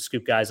tackles. He's able to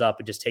scoop guys up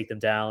and just take them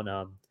down.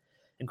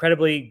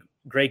 Incredibly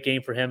great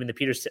game for him. And the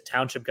Peters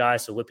Township guy,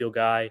 so Whitfield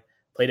guy,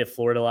 played at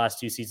Florida last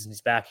 2 seasons.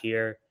 He's back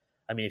here.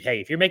 Hey,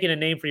 if you're making a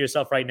name for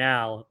yourself right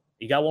now,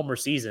 you got one more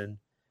season.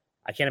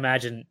 I can't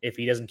imagine if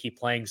he doesn't keep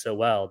playing so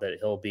well that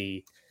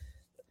the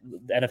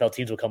NFL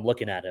teams will come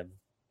looking at him.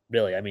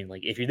 Really,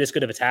 if you're this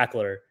good of a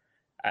tackler,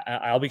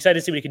 I'll be excited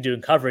to see what he can do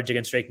in coverage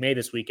against Drake May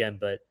this weekend.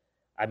 But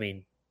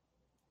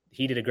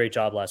he did a great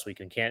job last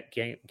week and can't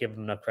give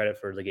him enough credit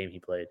for the game he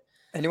played.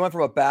 And he went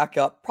from a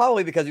backup,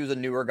 probably because he was a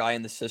newer guy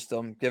in the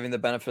system, giving the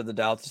benefit of the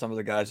doubt to some of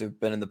the guys who've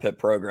been in the Pitt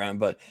program.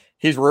 But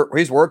he's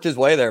worked his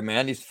way there,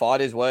 man. He's fought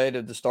his way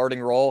to the starting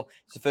role.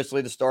 He's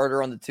officially the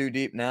starter on the 2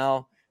 deep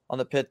now on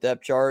the Pitt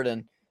depth chart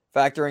and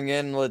factoring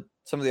in with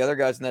some of the other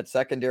guys in that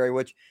secondary,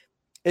 which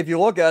if you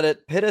look at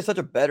it, Pitt has such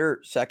a better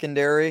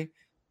secondary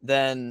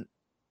than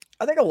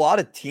I think a lot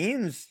of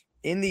teams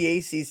in the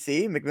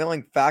ACC,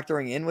 McMillan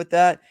factoring in with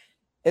that.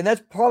 And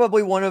that's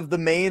probably one of the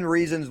main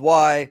reasons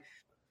why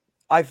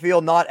I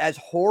feel not as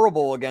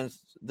horrible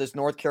against this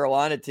North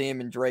Carolina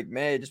team and Drake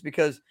May, just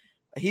because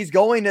he's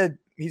going to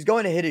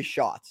hit his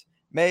shots.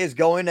 May is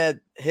going to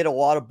hit a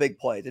lot of big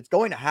plays. It's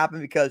going to happen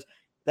because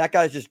that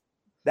guy's just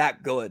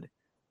that good.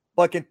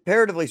 But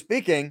comparatively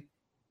speaking,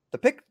 the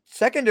Pitt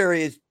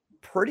secondary is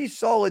pretty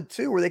solid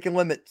too, where they can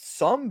limit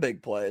some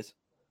big plays.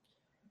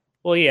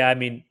 Well, yeah,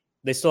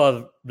 they still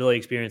have really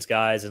experienced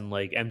guys and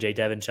MJ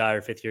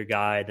Devonshire, 5th-year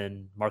guy,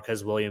 then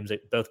Marquez Williams,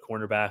 both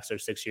cornerbacks are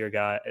 6-year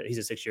guy. He's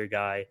a 6-year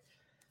guy.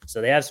 So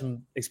they have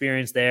some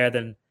experience there.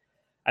 Then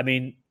I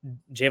mean,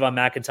 Javon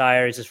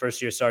McIntyre is his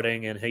first year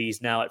starting, and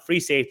he's now at free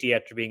safety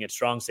after being at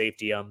strong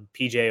safety.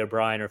 PJ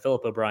O'Brien or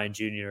Philip O'Brien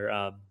Jr.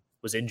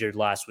 Was injured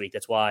last week.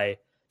 That's why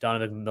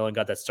Donovan McMillan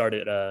got that start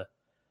at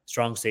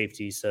strong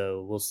safety.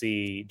 So we'll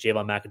see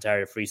Javon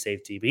McIntyre at free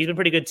safety. But he's been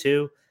pretty good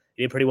too.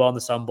 He did pretty well in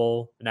the Sun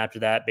Bowl. And after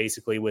that,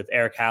 basically with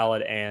Eric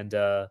Hallett and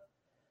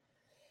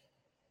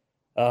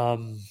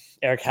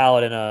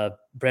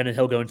Brandon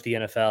Hill going to the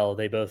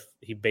NFL,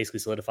 he basically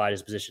solidified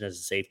his position as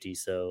a safety.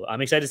 So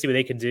I'm excited to see what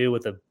they can do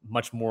with a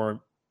much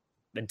more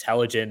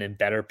intelligent and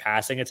better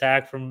passing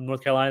attack from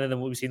North Carolina than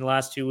what we've seen the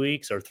last 2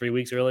 weeks or 3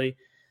 weeks, really.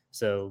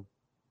 So,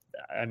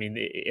 I mean,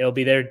 it'll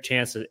be their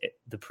chance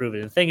to prove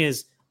it. And the thing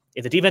is,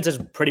 if the defense is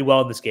pretty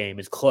well in this game,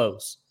 it's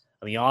close,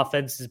 and the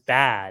offense is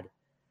bad,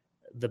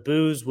 the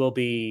boos will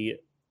be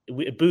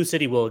Boo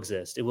City will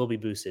exist. It will be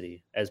Boo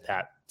City, as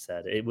Pat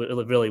said. It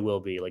really will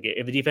be. Like,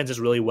 if the defense is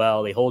really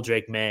well, they hold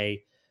Drake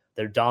May,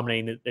 they're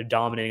dominating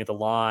at the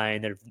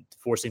line, they're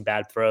forcing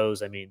bad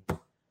throws. I mean,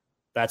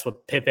 that's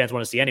what Pitt fans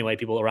want to see anyway.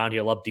 People around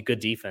here love the good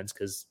defense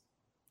because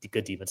the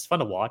good defense is fun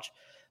to watch.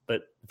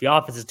 But if the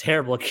offense is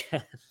terrible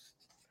again,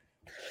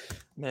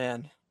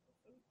 man.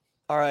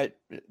 All right,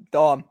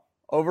 Dom,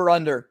 over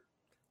under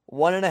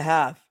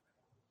 1.5.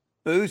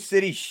 Boo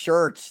City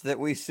shirts that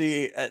we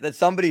see, that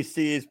somebody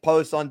sees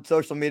posts on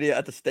social media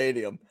at the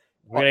stadium.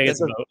 We're gonna get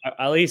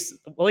at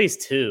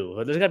least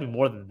 2. There's gotta be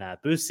more than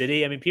that. Boo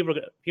City. I mean, people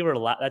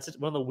are. That's just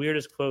one of the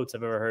weirdest quotes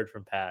I've ever heard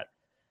from Pat.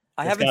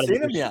 I haven't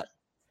seen them yet.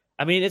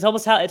 I mean, it's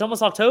almost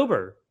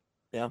October.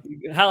 Yeah.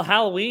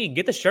 Halloween.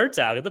 Get the shirts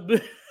out. Get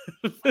the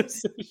Boo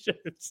City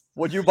shirts.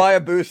 Would you buy a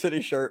Boo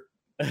City shirt?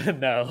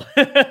 No.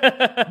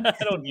 I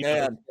don't need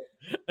Man,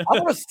 I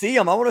want to see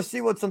them. I want to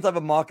see what some type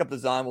of mock-up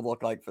design would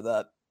look like for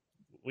that.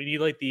 We need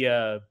like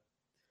the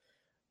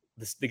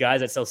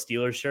guys that sell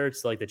Steelers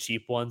shirts, like the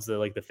cheap ones,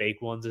 the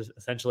fake ones,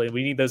 essentially.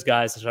 We need those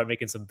guys to start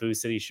making some Boo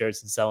City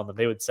shirts and selling them.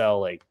 They would sell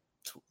like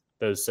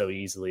those so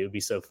easily. It would be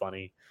so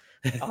funny.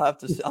 I'll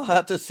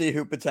have to see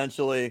who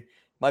potentially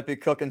might be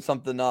cooking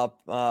something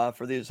up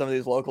for some of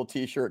these local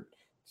T-shirt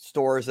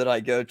stores that I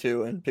go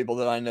to and people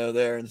that I know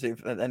there, and see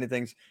if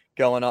anything's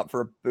going up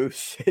for a Boo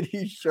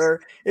City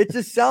shirt. It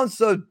just sounds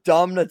so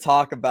dumb to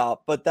talk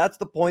about, but that's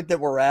the point that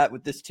we're at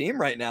with this team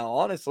right now,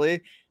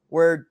 honestly,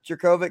 where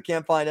Jurkovec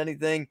can't find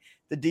anything.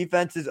 The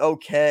defense is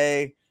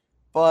okay,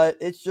 but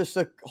it's just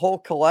a whole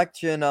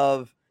collection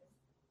of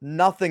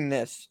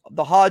nothingness,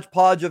 the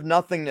hodgepodge of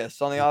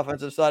nothingness on the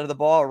offensive side of the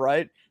ball,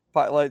 right?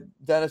 Like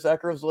Dennis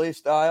Eckersley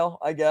style,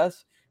 I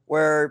guess,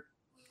 where,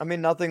 I mean,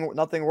 nothing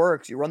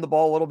works. You run the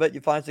ball a little bit, you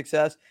find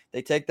success.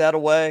 They take that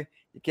away.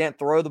 You can't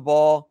throw the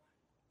ball.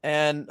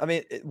 And, I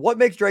mean, what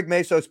makes Drake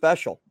May so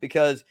special?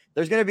 Because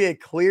there's going to be a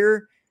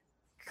clear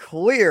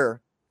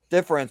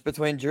difference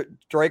between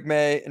Drake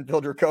May and Phil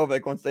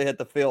Jurkovec once they hit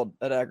the field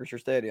at Acrisure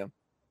Stadium.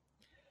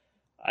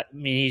 I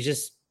mean, he's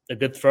just a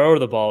good thrower of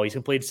the ball. He's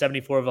completed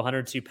 74 of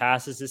 102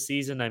 passes this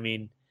season. I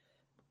mean,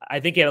 I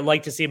think I'd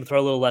like to see him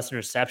throw a little less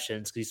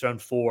interceptions because he's thrown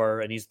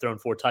 4 and he's thrown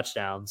 4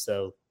 touchdowns.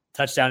 So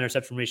touchdown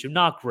interception ratio,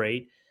 not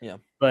great. Yeah.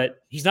 But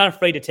he's not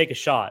afraid to take a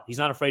shot. He's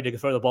not afraid to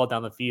throw the ball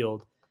down the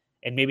field,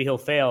 and maybe he'll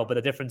fail. But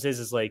the difference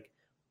is like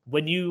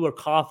when you are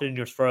confident in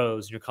your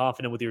throws, you're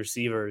confident with your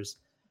receivers,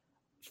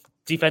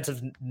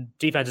 defenses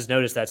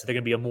notice that, so they're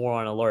going to be more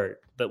on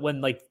alert. But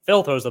when like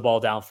Phil throws the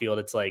ball downfield,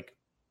 it's like,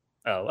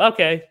 oh,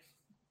 okay.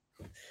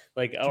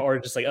 Like, or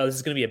just like, oh, this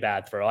is going to be a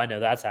bad throw. I know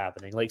that's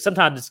happening. Like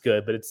sometimes it's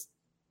good, but it's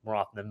more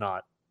often than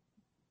not.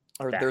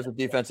 Or there's a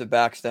defensive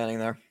back standing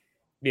there.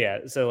 Yeah.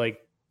 So like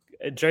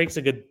Drake's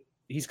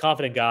he's a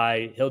confident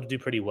guy. He'll do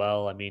pretty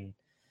well. I mean,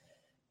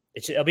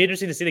 it'll be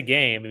interesting to see the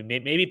game. I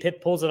mean, maybe Pitt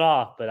pulls it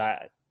off, but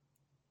I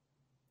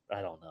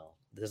don't know.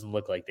 It doesn't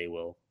look like they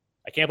will.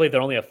 I can't believe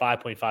they're only a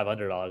 5.5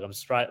 underdog. I'm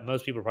surprised.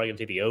 Most people are probably going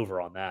to take the over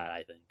on that,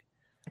 I think.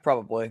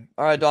 Probably.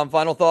 All right, Dom,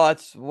 final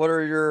thoughts. What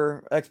are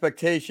your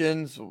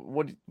expectations?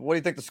 What do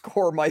you think the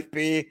score might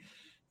be?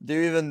 Do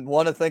you even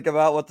want to think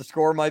about what the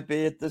score might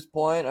be at this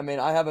point? I mean,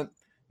 I haven't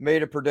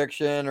made a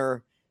prediction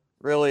or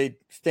really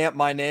stamped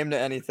my name to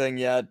anything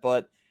yet,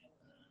 but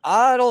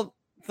I don't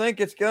think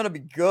it's going to be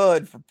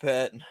good for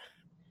Pitt.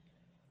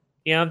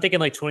 Yeah, I'm thinking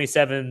like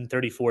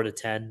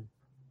 27-34-10.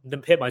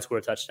 Then Pitt might score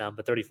a touchdown,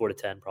 but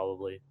 34-10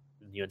 probably.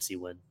 And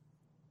UNC win.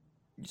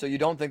 So you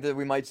don't think that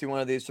we might see one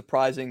of these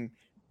surprising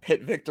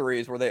Pitt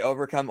victories where they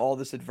overcome all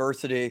this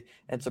adversity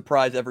and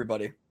surprise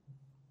everybody?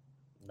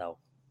 No.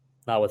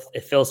 Not with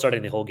if Phil's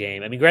starting the whole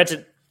game. I mean,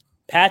 granted,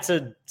 Pat's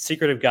a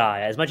secretive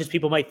guy. As much as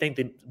people might think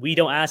that we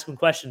don't ask him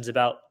questions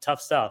about tough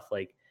stuff,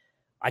 like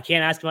I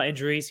can't ask him about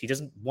injuries. He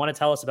doesn't want to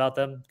tell us about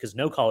them because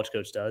no college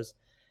coach does.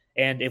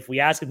 And if we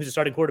ask him who's the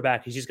starting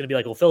quarterback, he's just going to be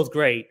like, well, Phil's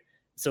great.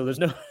 So there's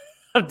no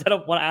 – I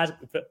don't want to ask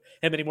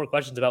him any more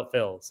questions about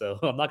Phil. So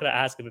I'm not going to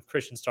ask him if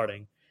Christian's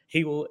starting.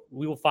 We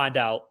will find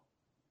out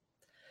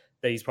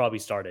that he's probably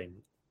starting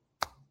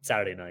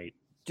Saturday night.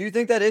 Do you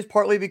think that is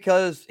partly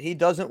because he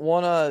doesn't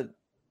want to,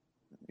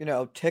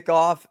 tick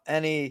off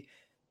any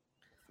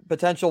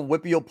potential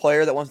WPIAL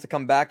player that wants to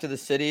come back to the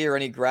city or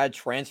any grad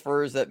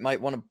transfers that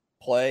might want to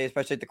play,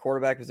 especially at the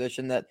quarterback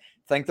position, that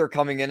think they're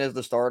coming in as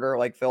the starter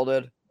like Phil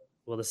did?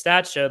 Well, the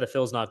stats show that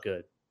Phil's not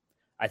good.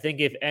 I think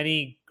if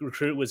any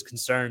recruit was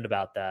concerned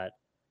about that,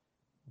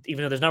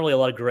 even though there's not really a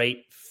lot of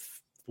great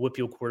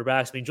Whitfield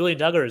quarterbacks. I mean, Julian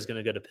Duggar is going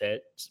to go to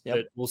Pitt,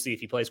 but we'll see if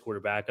he plays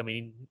quarterback. I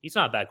mean, he's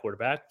not a bad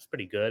quarterback. He's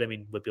pretty good. I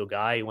mean, Whitfield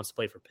guy, he wants to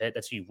play for Pitt.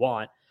 That's who you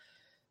want.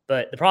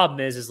 But the problem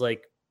is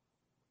like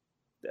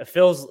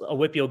Phil's a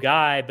Whitfield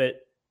guy, but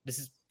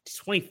he's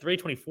 23,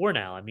 24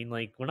 now. I mean,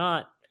 like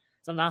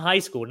it's not high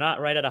school. We're not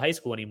right out of high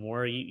school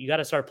anymore. You got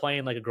to start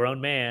playing like a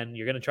grown man.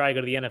 You're going to try to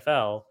go to the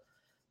NFL.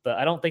 But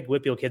I don't think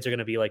Whitfield kids are going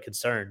to be like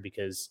concerned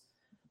because,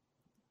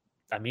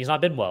 I mean, he's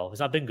not been well. He's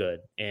not been good.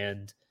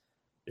 And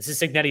this is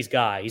Cignetti's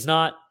guy. He's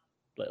not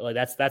like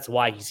that's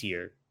why he's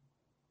here.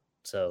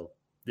 So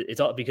it's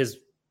all because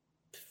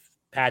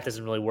Pat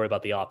doesn't really worry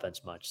about the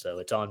offense much. So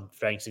it's on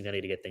Frank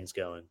Cignetti to get things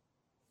going.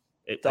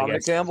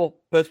 Dominic Campbell,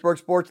 Pittsburgh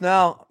Sports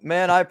Now.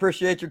 Man, I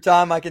appreciate your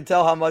time. I can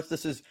tell how much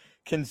this has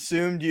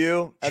consumed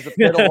you as a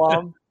Pitt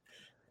alum,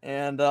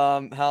 and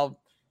how,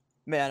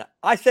 man,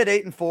 I said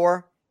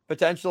 8-4,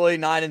 potentially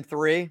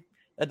 9-3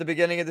 at the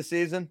beginning of the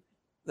season.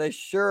 They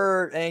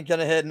sure ain't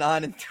gonna hit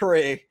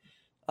 9-3.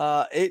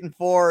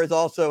 8-4 is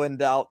also in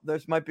doubt.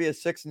 This might be a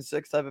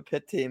 6-6 type of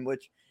Pitt team,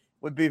 which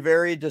would be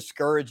very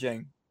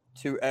discouraging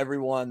to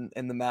everyone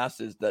in the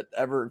masses that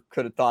ever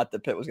could have thought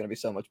that Pitt was going to be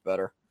so much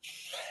better.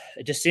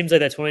 It just seems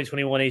like that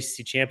 2021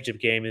 ACC championship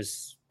game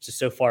is just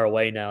so far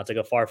away now. It's like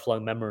a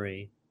far-flung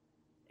memory,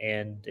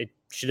 and it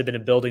should have been a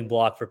building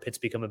block for Pitt to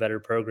become a better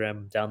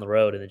program down the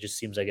road, and it just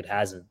seems like it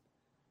hasn't.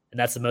 And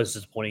that's the most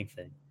disappointing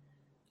thing.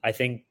 I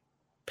think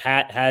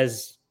Pat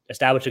has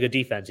established a good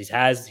defense. He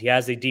has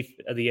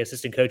the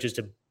assistant coaches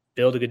to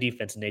build a good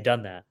defense, and they've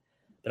done that.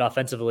 But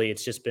offensively,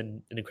 it's just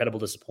been an incredible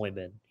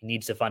disappointment. He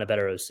needs to find a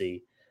better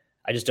OC.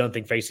 I just don't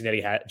think Frank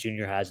Cignetti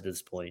Jr. has at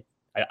this point.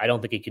 I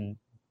don't think he can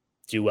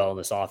do well in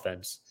this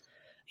offense.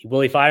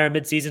 Will he fire him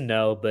midseason?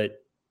 No,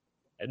 but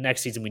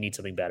next season we need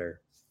something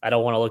better. I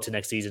don't want to look to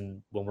next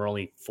season when we're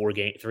only 3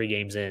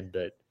 games in,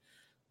 but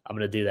I'm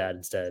going to do that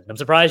instead. And I'm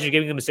surprised you're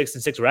giving them a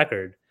 6-6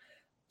 record.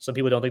 Some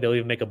people don't think they'll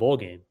even make a bowl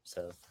game.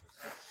 So,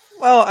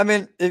 well, I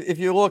mean, if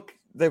you look,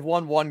 they've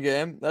won 1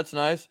 game. That's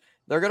nice.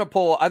 They're going to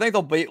pull. I think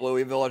they'll beat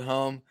Louisville at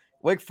home.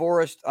 Wake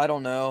Forest, I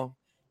don't know,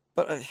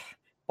 but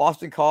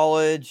Boston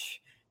College.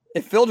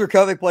 If Phil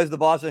Dracovic plays the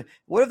Boston,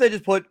 what if they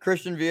just put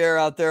Christian Vieira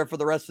out there for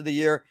the rest of the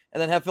year and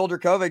then have Phil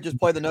Dracovic just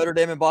play the Notre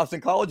Dame and Boston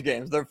College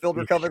games? They're Phil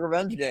Dracovic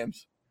revenge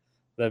games.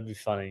 That'd be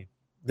funny.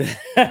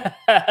 Yeah,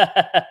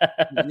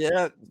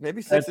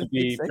 maybe 6 that would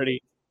be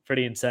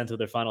pretty intense with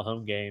their final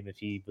home game if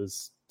he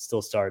was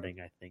still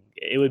starting. I think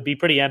it would be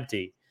pretty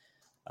empty.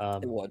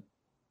 It would.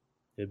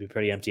 It would be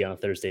pretty empty on a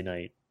Thursday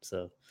night.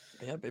 So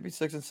yeah, maybe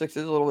 6-6 is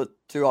a little bit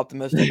too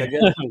optimistic, I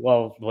guess.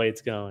 Well, the way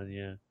it's going,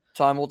 yeah.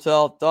 Time will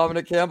tell.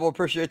 Dominic Campbell,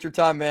 appreciate your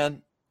time, man.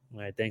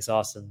 All right, thanks,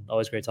 Austin.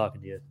 Always great talking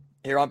to you.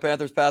 Here on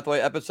Panthers Pathway,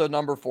 episode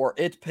number 4.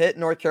 It's Pitt,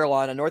 North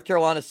Carolina. North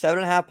Carolina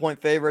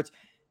 7.5-point favorites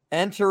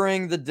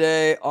entering the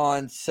day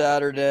on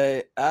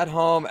Saturday at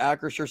home,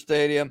 Acrisure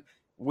Stadium,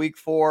 week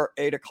 4,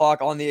 8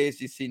 o'clock on the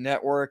ACC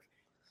network.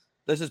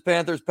 This is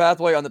Panthers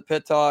Pathway on the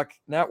Pitt Talk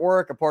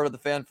Network, a part of the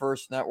Fan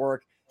First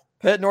Network.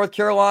 Pitt, North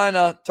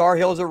Carolina, Tar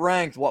Heels are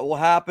ranked. What will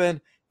happen?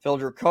 Phil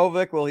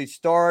Dracovic, will he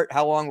start?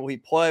 How long will he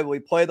play? Will he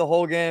play the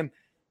whole game?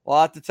 We'll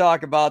have to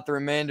talk about the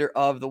remainder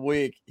of the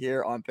week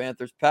here on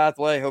Panthers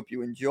Pathway. Hope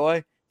you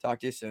enjoy. Talk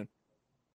to you soon.